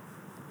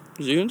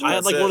 Zunes? I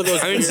had like That's one of it.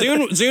 those. I mean,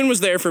 weird- Zune was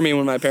there for me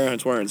when my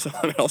parents weren't, so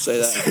I mean, I'll say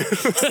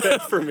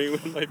that. for me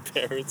when my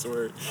parents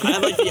were. I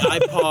had like the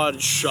iPod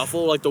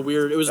Shuffle, like the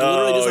weird. It was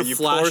literally Oh, just you a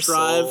flash poor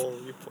drive soul,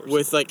 you poor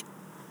with like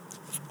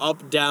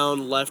up,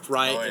 down, left,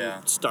 right, Oh, yeah.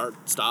 and start,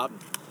 stop.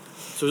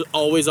 So it was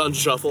always on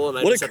shuffle, and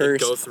I What a just had to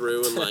curse. go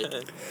through and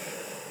like.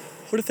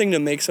 What a thing to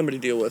make somebody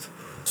deal with.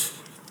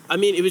 I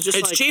mean, it was just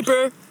It's like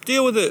cheaper.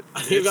 Deal with it.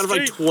 I think I got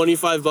it for like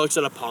 $25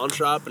 at a pawn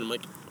shop, and I'm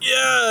like,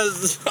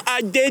 yes,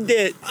 I did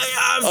it. I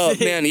have Oh it.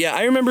 man, yeah,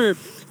 I remember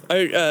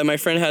My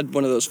friend had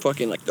one of those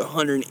fucking like the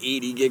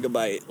 180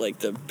 gigabyte like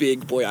the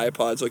big boy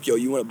iPods. Like, yo,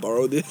 you want to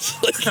borrow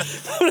this?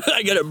 Like,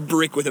 I got a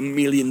brick with 1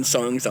 million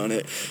songs on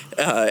it,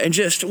 and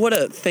just what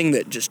a thing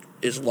that just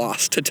is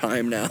lost to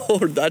time now.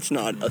 That's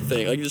not a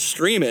thing. Like, just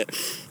stream it.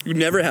 You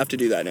never have to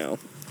do that now.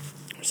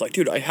 It's like,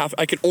 dude, I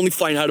can only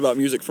find out about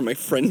music from my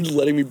friend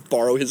letting me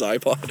borrow his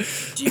iPod.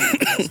 Dude,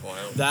 That's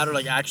wild. that or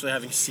like actually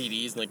having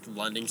CDs and like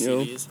lending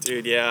CDs.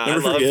 Dude, yeah,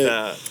 Never I love forget.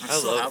 that. I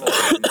still love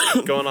have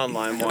one. going on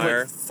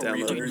LimeWire, Like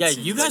downloading. 300 Yeah,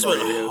 you guys CDs.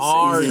 went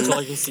hard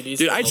collecting CDs.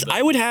 Dude, for a little bit.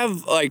 I would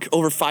have like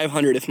over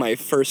 500 if my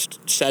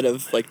first set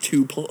of like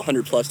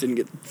 200 plus didn't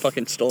get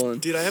fucking stolen.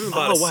 Dude, I haven't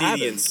bought a what CD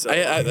in happened? so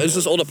There's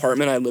this old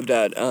apartment I lived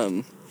at.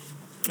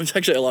 There's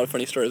actually a lot of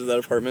funny stories of that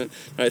apartment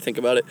when I think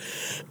about it.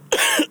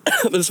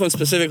 But this one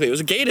specifically, it was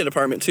a gated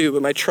apartment too,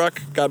 but my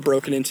truck got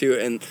broken into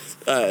and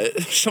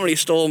somebody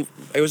stole,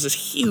 it was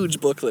this huge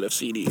booklet of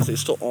CDs. They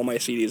stole all my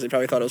CDs. They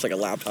probably thought it was like a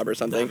laptop or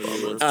something.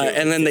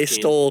 And then they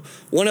stole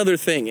one other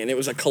thing, and it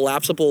was a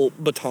collapsible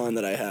baton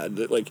that I had.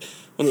 That, like,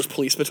 one of those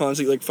police batons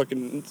that like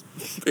fucking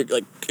it,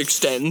 like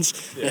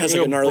extends. It has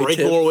like a gnarly break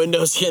tip. more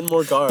windows, get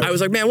more cars. I was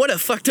like, man, what a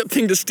fucked up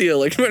thing to steal.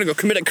 Like, I'm gonna go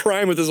commit a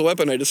crime with this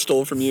weapon I just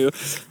stole from you.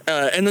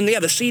 And then, yeah,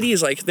 the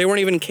CDs, like, they weren't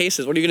even in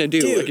cases. What are you gonna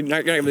do? Dude. Like, you're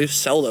not gonna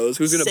sell those.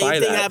 Who's gonna Same buy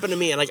thing that? happened to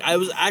me, and like I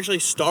was actually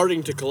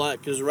starting to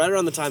collect because right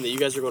around the time that you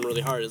guys were going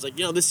really hard, it's like,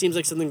 this seems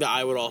like something that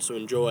I would also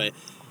enjoy.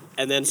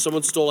 And then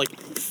someone stole like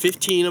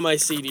 15 of my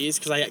CDs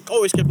because I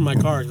always kept them in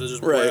my car because that's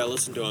just Right. where I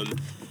listened to them.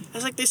 I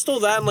was like, they stole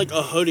that and like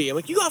a hoodie. I'm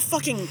like, you got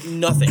fucking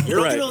nothing. You're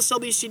not Right. gonna be able to sell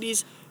these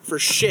CDs for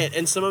shit.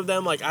 And some of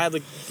them, like, I had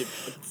like the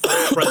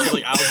friends with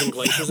like Owls and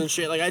Glaciers and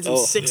shit. Like I had some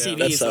Oh, sick yeah,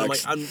 that CDs. And I'm like,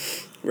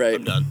 sucks. I'm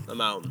Right. done.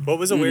 I'm out. What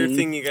was a weird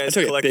thing you guys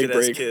took a collected big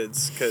as break.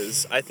 kids?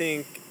 Because I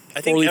think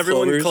Four-leaf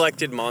everyone clovers.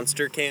 collected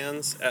Monster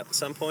cans at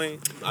some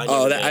point. I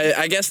Oh, never did.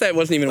 I guess that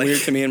wasn't even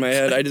weird to me in my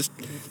head.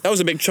 That was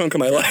a big chunk of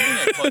my I life. don't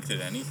think I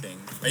collected anything.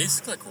 I used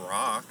to collect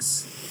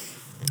rocks.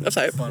 That's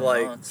hype. Fun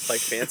Like rocks.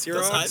 fancy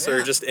That's rocks hype. or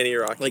Yeah. just any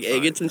rock. Like you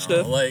find? agates and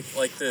No, stuff.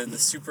 like the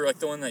super, like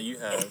the one that you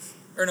have.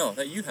 Or no,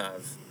 that you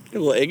have. A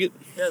little agate.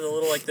 Yeah, the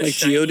little like the Like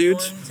shiny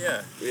Geodudes? ones.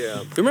 Yeah.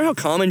 Yeah. Remember how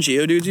common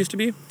Geodudes used to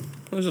be?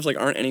 Those just like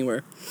aren't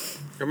anywhere.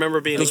 I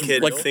remember being Those, a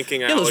kid like,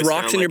 thinking I yeah, those always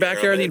rocks found, in your like,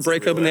 backyard that you arrowheads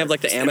break open, they have like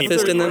the everywhere.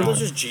 amethyst in them. Those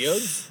just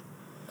geodes?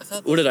 I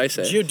thought. What did I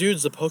say?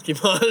 Geodude's the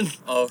Pokemon.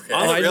 Oh, okay. Oh,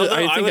 I real though, I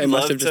think would I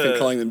must love have just been to-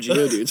 calling them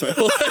Geodudes my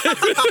whole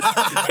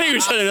life. Maybe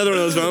just had another one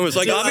of those moments.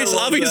 Like, Dude, I obviously,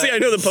 love obviously that. I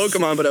know the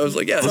Pokemon, but I was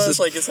like, yeah, So I this was is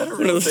like, is that a one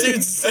real of those thing?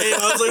 things.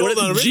 I was like, What,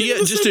 hold on.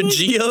 just a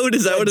geode?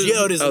 Is that what it is?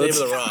 Geode is the name of that's-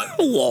 the rock.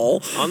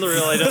 Lol. On the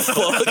real, I don't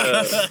collect,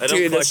 I don't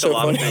Dude, that's collect a so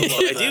lot of funny.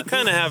 things. I do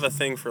kind of have a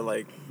thing for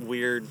like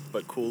weird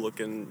but cool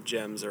looking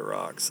gems or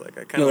rocks. Like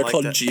I kind No, of they're like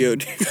called that. Dude,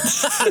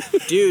 Geodudes.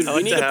 I we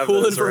like need to to have pull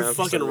in those for a around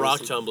for fucking some rock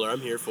reason. tumbler. I'm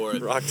here for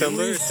it. Rock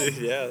tumbler, dude.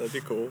 Yeah, that'd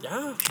be cool.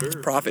 Yeah. Sure.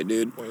 Profit,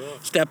 dude. Why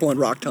not? Step 1,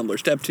 rock tumbler.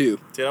 Step 2.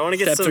 Dude, I want to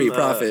get Step some. 3,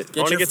 profit. I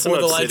want to get some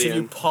for the lights and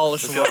obsidian. you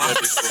polish I feel like that'd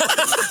be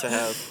rocks. cool to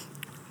have.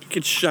 You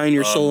could shine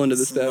your soul into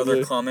this Another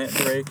tablet. comment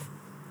break.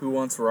 Who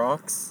wants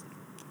rocks?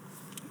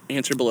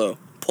 Answer below.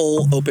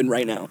 Poll open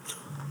right now.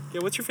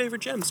 Yeah, what's your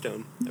favorite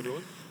gemstone,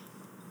 everyone?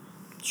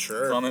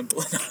 Sure. Comment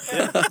below.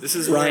 Yeah, this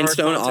is where our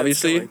Rhinestone, content's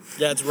obviously. going.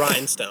 Yeah, it's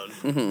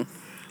rhinestone.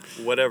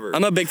 Whatever.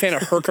 I'm a big fan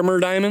of Herkimer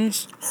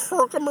diamonds.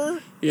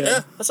 Herkimer?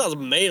 Yeah. That sounds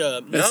made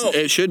up. It's- No.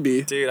 It should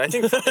be. Dude, I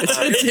think.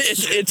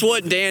 It's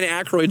what Dan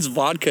Aykroyd's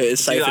vodka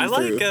is Dude, I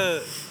siphoned through.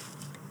 like.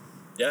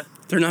 Yeah.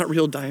 They're not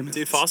real diamonds.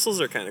 Dude, fossils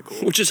are kind of cool.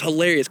 Which is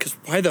hilarious, because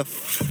why the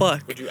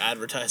fuck? Would you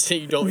advertise it?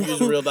 You don't use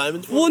real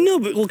diamonds? Well, no,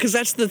 but because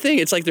that's the thing.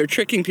 It's like they're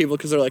tricking people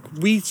because they're like,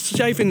 we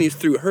siphon these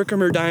through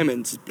Herkimer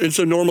diamonds, and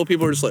so normal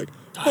people are just like,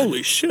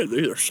 holy shit,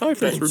 these are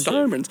siphons through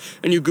diamonds.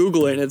 And you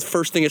Google it, and it's the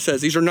first thing it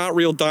says, these are not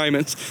real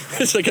diamonds.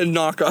 It's like a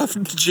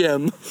knockoff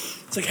gem.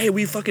 It's like, hey,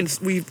 we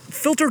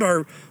filtered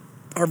our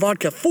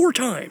vodka 4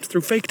 times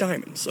through fake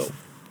diamonds, so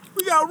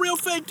We got real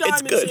fake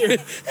diamonds good. here.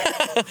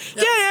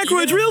 yeah,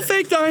 Aykroyd's even real if-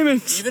 fake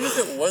diamonds. Even if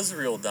it was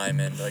real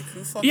diamond, like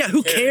who fucking Yeah,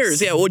 who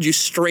cares? Yeah, would you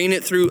strain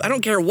it through? I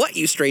don't care what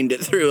you strained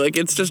it through. Like,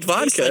 it's just It's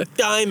vodka. like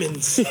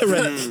diamonds.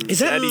 Is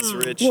that Daddy's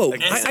rich. Whoa!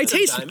 Like, I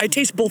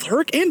taste both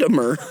Herc and a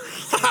Myrrh.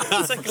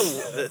 it's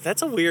like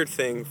that's a weird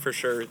thing for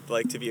sure.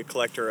 Like to be a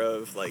collector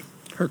of like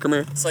Herkimer.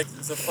 It's like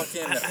the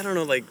fucking. I don't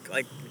know like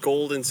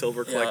gold and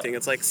silver Yeah. collecting.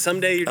 It's like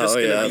someday you're just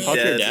Oh, gonna yeah. be Talk to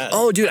your dead. dad.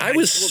 Oh, dude, I was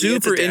Well, it's a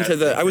super dad into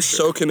the. thing I was for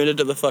so committed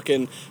to the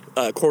fucking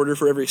quarter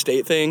for every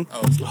state thing.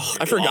 Oh,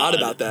 I forgot God.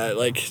 about that.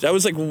 Like that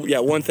was like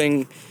one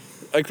thing.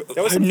 Like was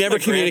I've something never my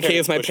communicated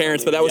with my grandparents pushed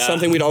parents, on but me. that was Yeah.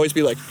 something we'd always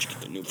be like, "Did you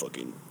get the new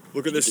fucking.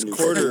 Look at get this the new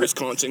quarter.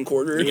 Wisconsin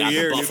quarter. You got the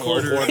Year, new Buffalo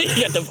quarter. quarter.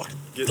 You got the,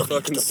 Get the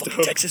fucking fucking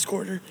stoked. Texas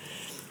quarter.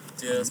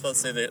 Dude, I was about to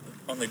say that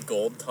on the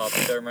gold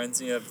topic, that reminds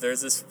me of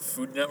there's this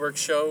Food Network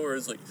show where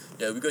it's like,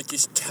 yeah, we got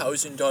this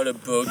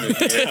 $1,000 burger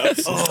here.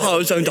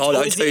 Oh, so It's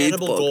always the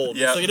edible gold.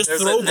 Yeah, So you just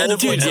there's throw an gold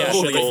edible into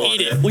edible it gold. and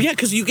eat it. Well, yeah,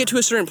 because you get to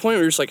a certain point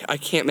where you're just like, I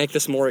can't make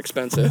this more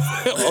expensive.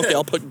 Okay,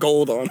 I'll put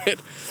gold on it.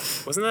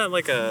 Wasn't that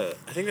like a?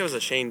 I think that was a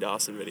Shane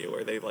Dawson video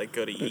where they like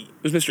go to eat.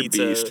 was Mr.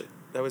 pizza. Beast.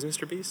 That was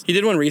Mr. Beast. He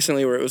did one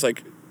recently where it was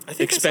like, I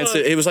think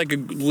expensive. It was like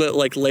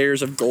like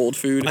layers of gold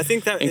food. I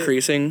think that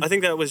increasing. I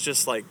think that was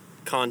just like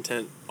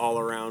content all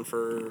around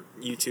for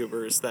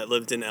YouTubers that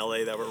lived in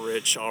LA that were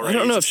rich already. I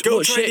don't know Just if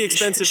go try the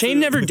expensive Shane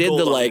food never with did gold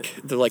the on like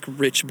it. the like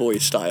rich boy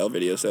style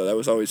videos though. That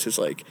was always his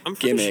like I'm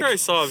pretty gimmick. sure I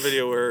saw a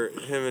video where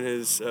him and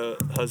his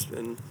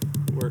husband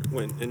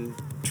went and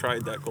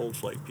tried that gold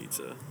flake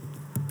pizza.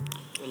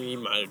 I mean, you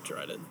might have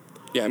tried it.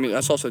 Yeah, I mean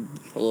that's also a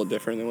little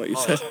different than what you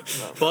said.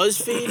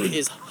 BuzzFeed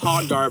is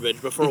hot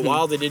garbage, but for a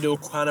while they did do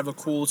kind of a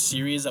cool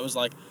series that was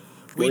like,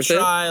 we Worth it?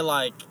 try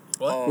like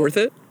what? Worth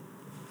it?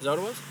 Is that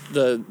what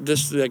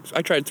it was?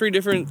 I tried 3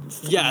 different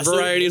So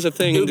varieties of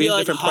things. It would be these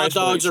like different hot price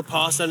dogs points. or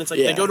pasta, and it's like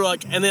Yeah. they go to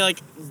like and they like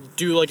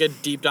do like a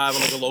deep dive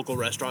on like a local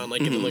restaurant,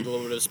 like give them like a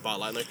little bit of a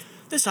spotlight. Like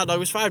this hot dog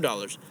was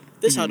 $5.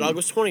 This hot dog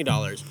was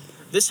 $20.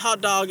 This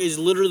hot dog is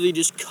literally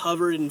just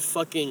covered in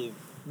fucking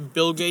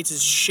Bill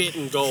Gates' shit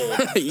and gold.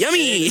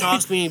 Yummy. It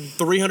cost me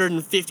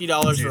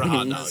 $350 for a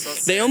hot dog.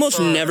 They almost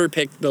never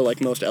picked the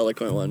like most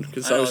eloquent one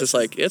because I was just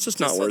like, it's just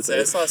not worth I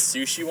it. saw a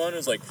sushi one. It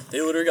was like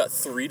they literally got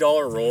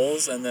 $3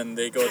 rolls, and then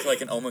they go to like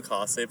an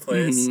omakase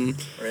place,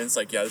 where it's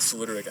like, yeah, this is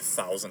literally like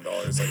 $1,000.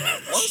 Like,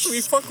 why should we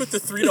fuck with the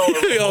 $3 rolls?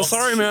 Oh,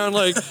 sorry, man.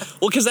 Like,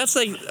 well, because that's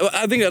like,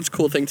 I think that's a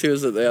cool thing too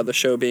is that they have the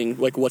show being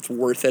like what's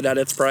worth it at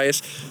its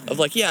price. Of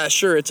like, yeah,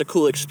 sure, it's a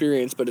cool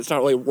experience, but it's not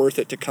really worth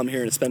it to come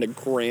here and spend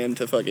 $1,000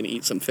 to fucking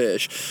eat some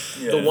fish.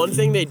 Yeah. The one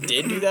thing they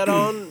did do that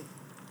on,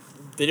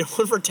 they did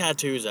one for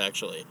tattoos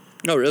actually.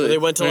 No, really. So they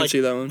went to I didn't like see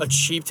that one. a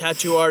cheap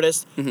tattoo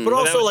artist, but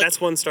also like that's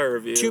 1-star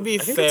review. to be I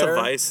think that's a fair-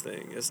 Vice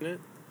thing, isn't it?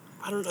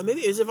 I don't know,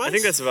 maybe is it Vice? I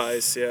think that's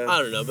Vice. Yeah. I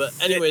don't know, but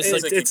anyways,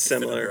 It's- like it's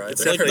similar.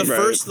 It's It's like the definitely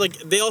right. first like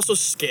they also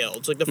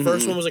scaled. So, like the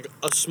first one was like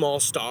a small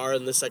star,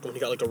 and the second one he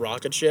got like a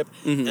rocket ship,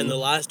 and the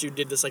last dude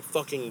did this like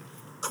fucking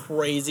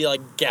crazy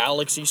like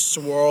galaxy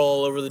swirl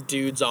all over the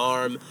dude's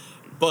arm.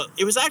 But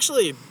it was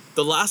actually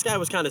the last guy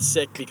was kind of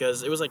sick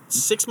because it was like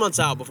 6 months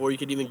out before you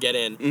could even get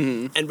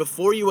in, and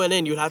before you went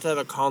in, you'd have to have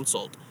a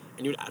consult,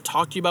 and he would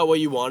talk to you about what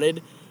you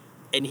wanted.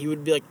 And he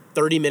would be like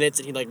 30 minutes,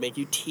 and he'd like make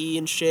you tea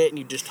and shit, and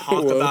you just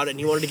talk Whoa. about it. And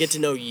he wanted to get to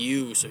know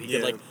you, so he could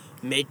Yeah. like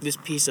make this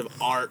piece of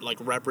art like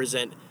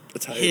represent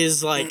That's hype.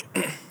 his like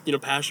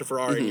passion for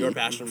art and your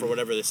passion for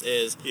whatever this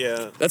is.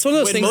 Yeah. That's one of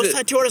those When things most that,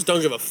 tattoo artists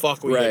don't give a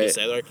fuck what you have to Right.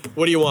 say. They're like,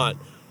 what do you want?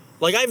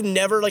 Like I've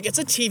never like it's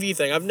a TV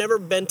thing. I've never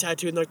been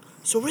tattooed and they're like,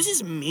 so what does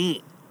this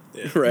mean?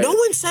 right. No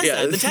one says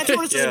Yeah. that. The tattoo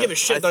artist doesn't Yeah. give a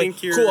shit. I They're think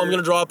like, you're- cool, I'm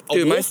gonna draw up a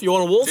Dude, my- wolf. You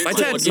want a wolf? Dude, My,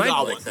 Cool, tat- you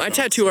got one. my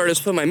tattoo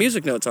artist put my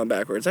music notes on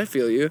backwards. I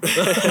feel you. Dude,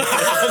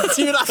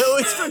 I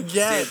always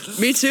forget.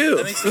 Me too.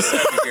 That makes me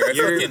sad to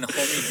hear. I fucking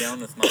hold me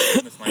down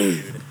with my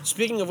dude.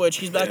 Speaking of which,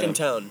 he's back in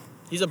town.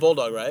 He's a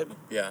bulldog, right?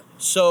 Yeah.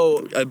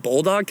 So A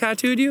bulldog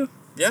tattooed you?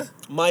 Yeah.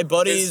 my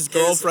buddy's His-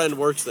 girlfriend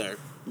works there.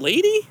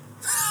 Lady?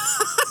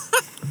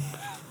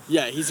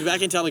 Yeah, he's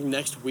back in town like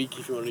next week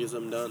if you want to get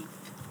something done.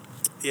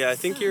 Yeah, I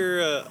think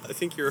you're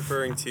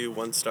referring to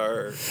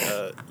 1-star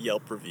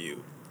Yelp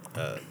review.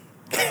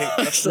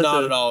 That's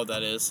not at all what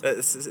that is.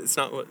 It's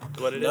not what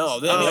it is. No, all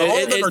of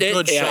them are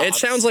good yeah, it shops.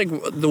 sounds like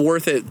the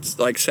worth it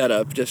like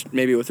setup, just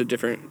maybe with a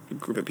different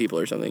group of people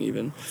or something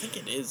even. I think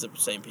it is the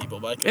same people,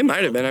 but I It can't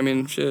might have been. I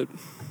mean, shit.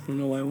 I don't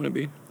know why it wouldn't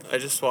be. I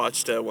just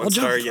watched a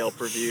 1-star jump. Yelp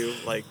review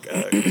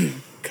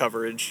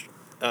coverage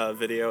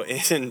video,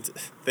 and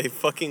they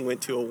fucking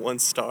went to a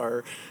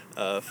 1-star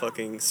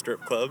fucking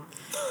strip club.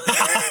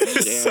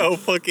 It's so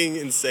fucking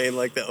insane.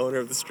 Like the owner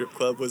of the strip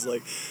club was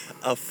like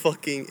a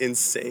fucking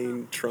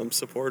insane Trump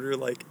supporter.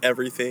 Like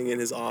everything in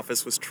his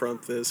office was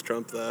Trump this,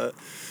 Trump that.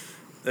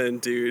 And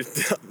dude,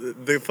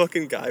 the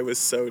fucking guy was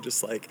so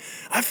just like,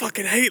 I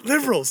fucking hate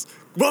liberals.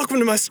 Welcome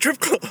to my strip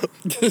club.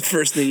 The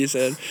first thing you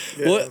said.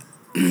 Yeah.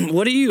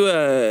 What do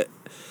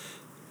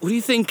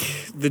you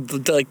think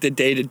the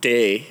day to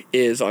day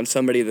is on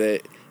somebody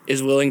that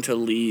is willing to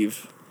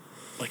leave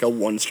like a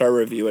 1-star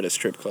review at a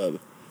strip club?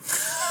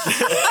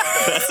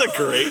 That's a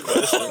great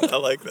question. I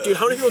like that. Dude,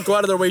 how many people go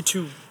out of their way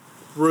to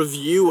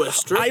review a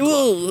strip I club?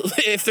 will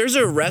if there's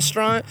a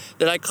restaurant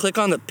that I click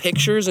on the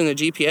pictures in the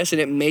GPS and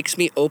it makes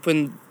me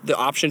open the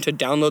option to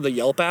download the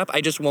Yelp app,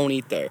 I just won't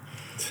eat there.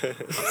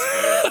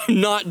 I'm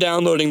not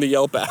downloading the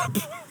Yelp app.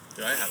 Dude,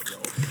 I have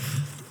Yelp.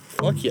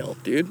 Fuck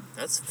Yelp, dude.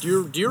 That's Do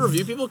you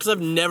review people? Because I've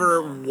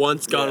never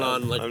once gone Yeah,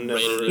 on like I've never-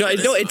 rated No,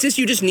 reviews. it's just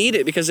you just need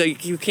it because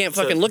like, you can't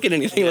fucking look at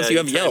anything unless you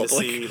have kinda Yelp.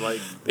 Like, see, like,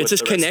 it's what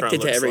just the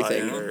connected to restaurant looks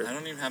everything. like, or- I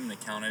don't even have an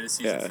account. I just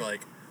use Yeah. it for like,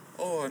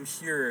 oh, I'm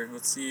here.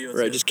 Let's see. Let's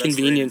Right, see just the best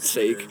convenience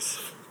ratings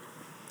sake.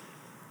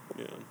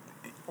 there is.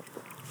 Yeah.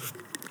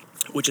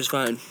 which is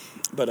fine.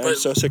 But I'm But-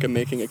 so sick of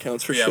making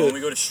accounts for Yeah, shit. when we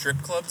go to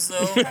strip clubs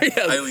though,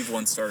 Yeah. I leave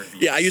 1-star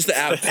reviews. Yeah, I use the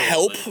app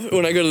Help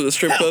when I go to the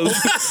strip clubs.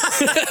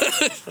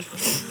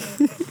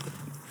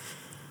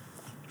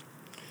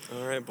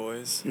 All right,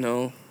 boys.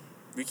 No.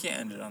 We can't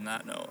end it on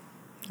that note.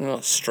 Oh,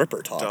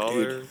 stripper talk,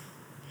 dude.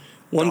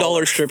 $1.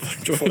 $1 stripper.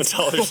 $1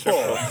 strip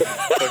club.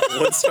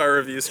 1-star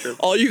review strip.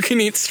 All you can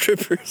eat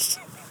strippers.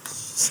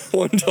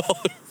 $1.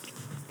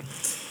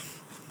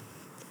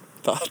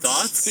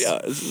 Thoughts? Yeah,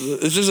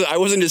 it's just I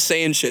wasn't just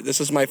saying shit. This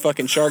is my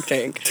fucking Shark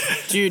Tank.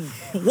 Dude,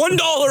 $1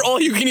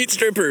 all you can eat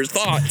strippers.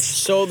 Thoughts?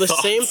 so the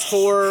same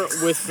tour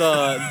with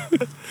the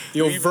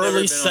never overtly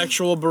been on-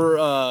 sexual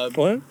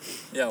What?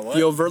 Yeah, what?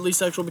 the overtly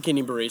sexual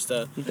bikini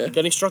barista Okay.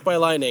 getting struck by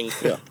lightning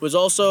Yeah. was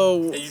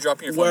also Hey, you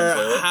dropping your phone in where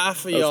the toilet? half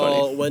of That was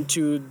y'all funny. went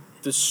to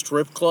the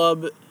strip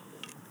club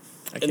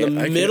I in the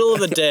can't- middle of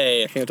the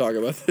day I can't talk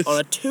about this. on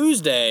a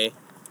Tuesday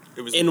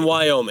It was in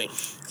Wyoming.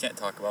 Can't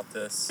talk about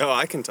this. Oh,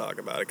 I can talk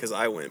about it because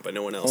I went, but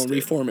no one else I'll did.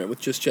 reform it with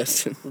just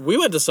Justin. We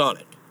went to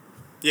Sonic.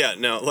 Yeah,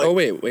 no, like, Oh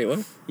wait,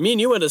 what? Me and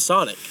you went to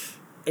Sonic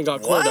and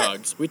got corn What?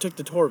 dogs. We took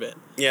the tour van.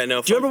 yeah,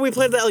 no. Do you remember we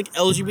played that like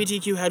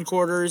LGBTQ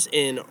headquarters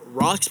in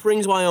Rock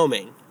Springs,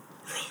 Wyoming?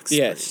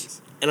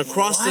 Yes. And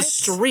across the What?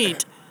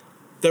 street,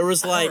 there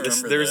was like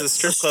remember There was a this.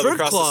 strip A club strip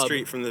across club. the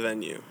street from the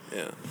venue.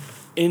 Yeah.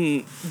 In yeah.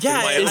 in And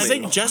I Wyoming.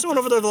 think Justin went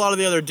over there with a lot of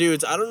the other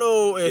dudes. I don't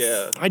know if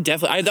Yeah. I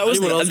definitely that was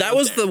Anyone else that went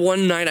was there? the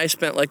one night I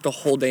spent like the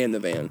whole day in the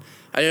van.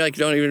 I like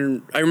don't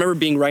even I remember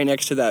being right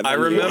next to that. I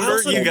venue. remember I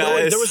also you know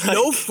guys- there was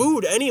no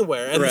food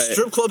anywhere, and Right. the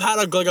strip club had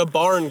like a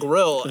bar and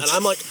grill, and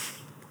I'm like,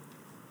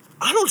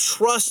 I don't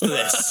trust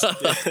this.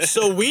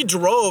 So we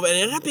drove, and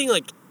it ended up being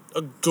like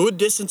a good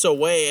distance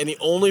away, and the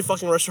only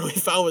fucking restaurant we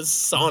found was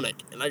Sonic,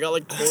 and I got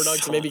like corn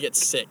dogs to maybe get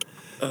sick.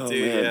 Oh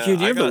Dude, man, yeah, dude,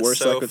 you I have the got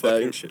worst so luck with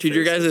fucking that. shit-faced Dude,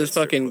 your at guys' that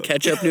strip fucking club.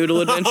 ketchup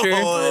noodle adventure.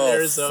 Oh, Oh,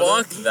 Arizona.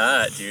 fuck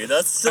that, dude.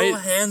 That's still I-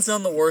 hands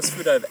down the worst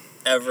food I've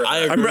ever I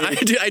had.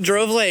 agree. I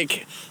drove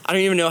like I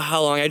don't even know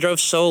how long. I drove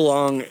so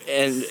long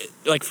and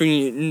like from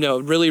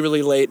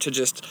really late to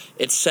just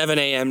it's 7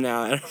 a.m.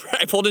 now. And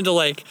I pulled into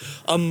like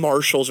a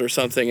Marshalls or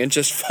something and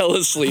just fell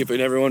asleep and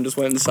everyone just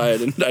went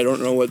inside and I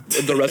don't know what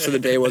the rest of the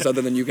day was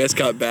other than you guys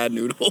got bad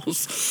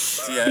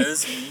noodles. Yeah, it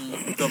was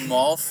the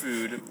mall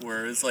food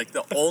where it's like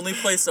the only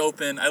place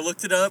open. I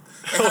looked it up.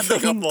 It had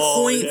like a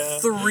Mall,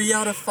 0.3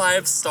 out of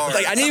 5 stars.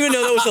 Like I didn't even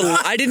know that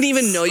was I didn't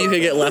even know you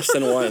could get less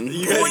than one.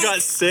 You guys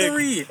got sick.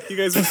 0.3. You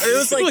guys were It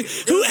was like Like,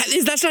 who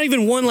is that's not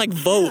even one like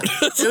vote.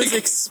 it was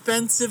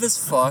expensive as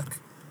fuck,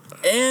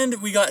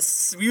 and we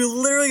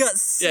literally got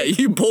Yeah, sick.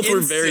 you both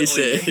were very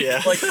instantly. sick.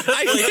 Yeah. Like,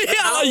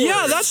 Yeah,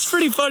 hours. that's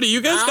pretty funny. You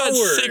guys got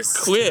sick Hours.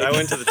 quick. I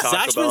went to the Taco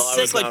Zach's Bell. been I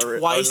sick was like not, I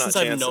twice was not since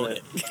I've chancing known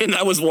it. it. And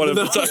that was one of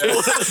the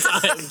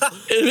times.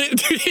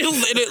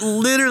 And it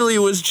literally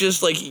was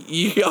just like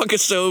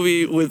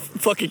yakisobe with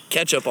fucking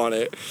ketchup on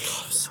it.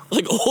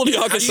 Like old How do you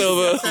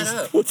yakisoba. fuck that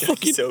up? With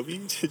fucking,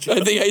 Yakisobe? Did you- I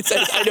think I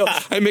said, I know,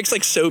 I mixed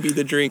like sobe,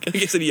 the drink. I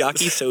think I said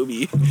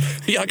yakisobe.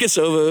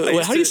 Yakisoba. Wait,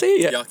 used how do you to- say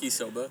it?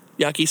 Yakisoba.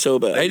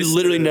 Yakisoba. I used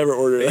literally to- never I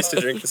ordered used to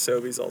it. drink the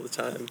Sobies all the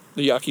time.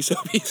 The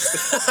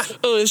yakisobes.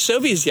 Oh, the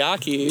sobe's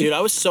yaki. Dude, I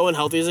was so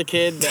unhealthy as a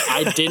kid that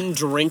I didn't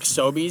drink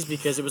Sobeys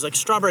because it was like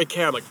strawberry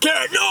care. I'm like,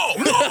 "Carrot, no,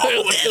 no.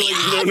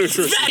 Like, no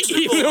nutrition.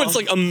 Even though it's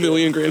like a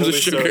million grams of Only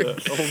sugar.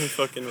 soda. Only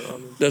fucking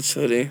ramen. That's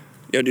funny.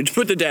 Yo, did you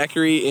put the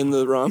daiquiri in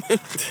the ramen?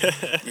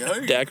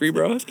 Yeah, Daiquiri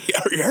broth?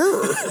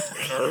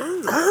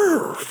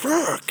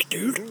 Fuck,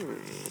 dude.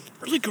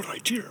 Really good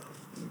idea.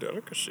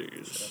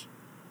 Delicacies.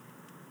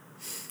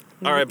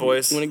 All right,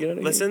 boys. You wanna get out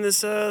of let's here? end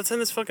this. Let's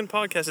end this fucking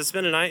podcast. It's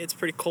been a night. It's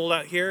pretty cold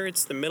out here.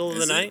 It's the middle of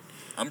Is the it? night.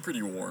 I'm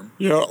pretty warm.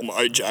 Yeah,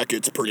 my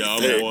jacket's pretty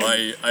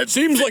I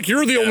Seems like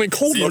you're the only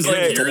cold Seems one.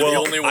 like Okay, you're the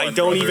well, only one. I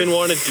don't brother. even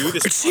want to do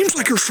this. It seems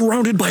like you're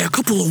surrounded by a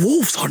couple of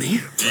wolves, honey.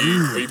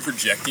 Are you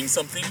projecting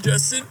something,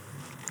 Justin?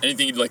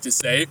 Anything you'd like to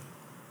say?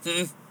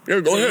 Yeah,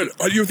 go ahead.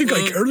 Do you think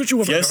I care that you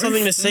have If you have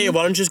something to say,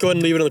 why don't you just go ahead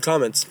and leave it in the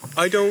comments?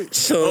 I don't.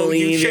 So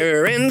leave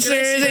your answers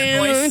see that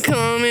in the voice?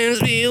 comments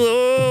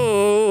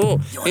below.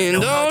 You wanna And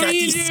know how I I'll got read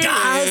these your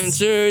scars?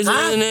 answers Huh?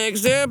 in the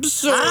next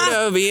episode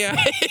Huh? of Yeah.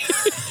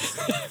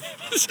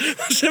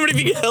 Somebody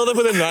being held up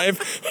with a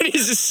knife and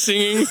he's just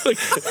singing, like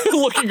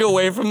looking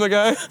away from the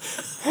guy.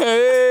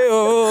 Hey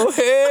oh.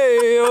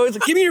 It's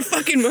like, give me your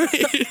fucking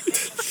mic.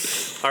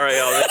 All right,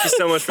 y'all. Thank you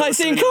so much for I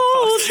listening think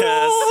to the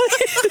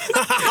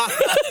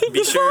podcast.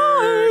 Be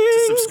sure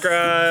to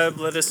subscribe.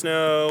 Let us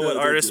know what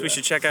don't artists do we that.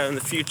 should check out in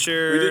the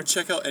future. We didn't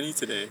check out any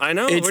today. I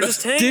know. It's we're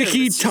just hanging.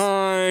 Dicky It's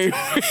time.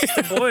 just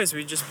the boys.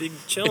 We just be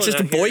chilling. It's just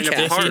out a boy here in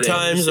cast park. today.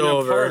 Time's Just in a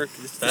over. park.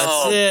 That's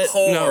Oh, it.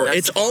 poor. No, That's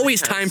it's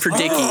always time for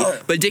Dicky,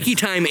 but Dicky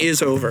time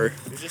is over.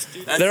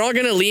 That's- They're all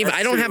gonna leave. that's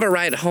I don't true. have a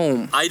ride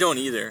home. I don't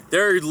either.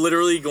 They're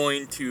literally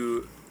going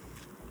to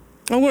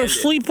I'm gonna End it.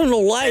 sleep in the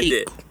end lake.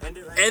 it.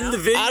 End the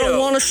video. I don't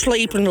want to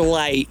sleep in the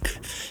lake.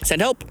 Send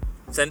help.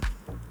 Send.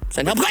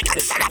 Send help.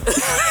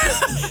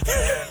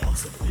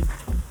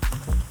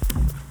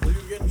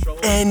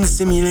 End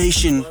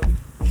simulation.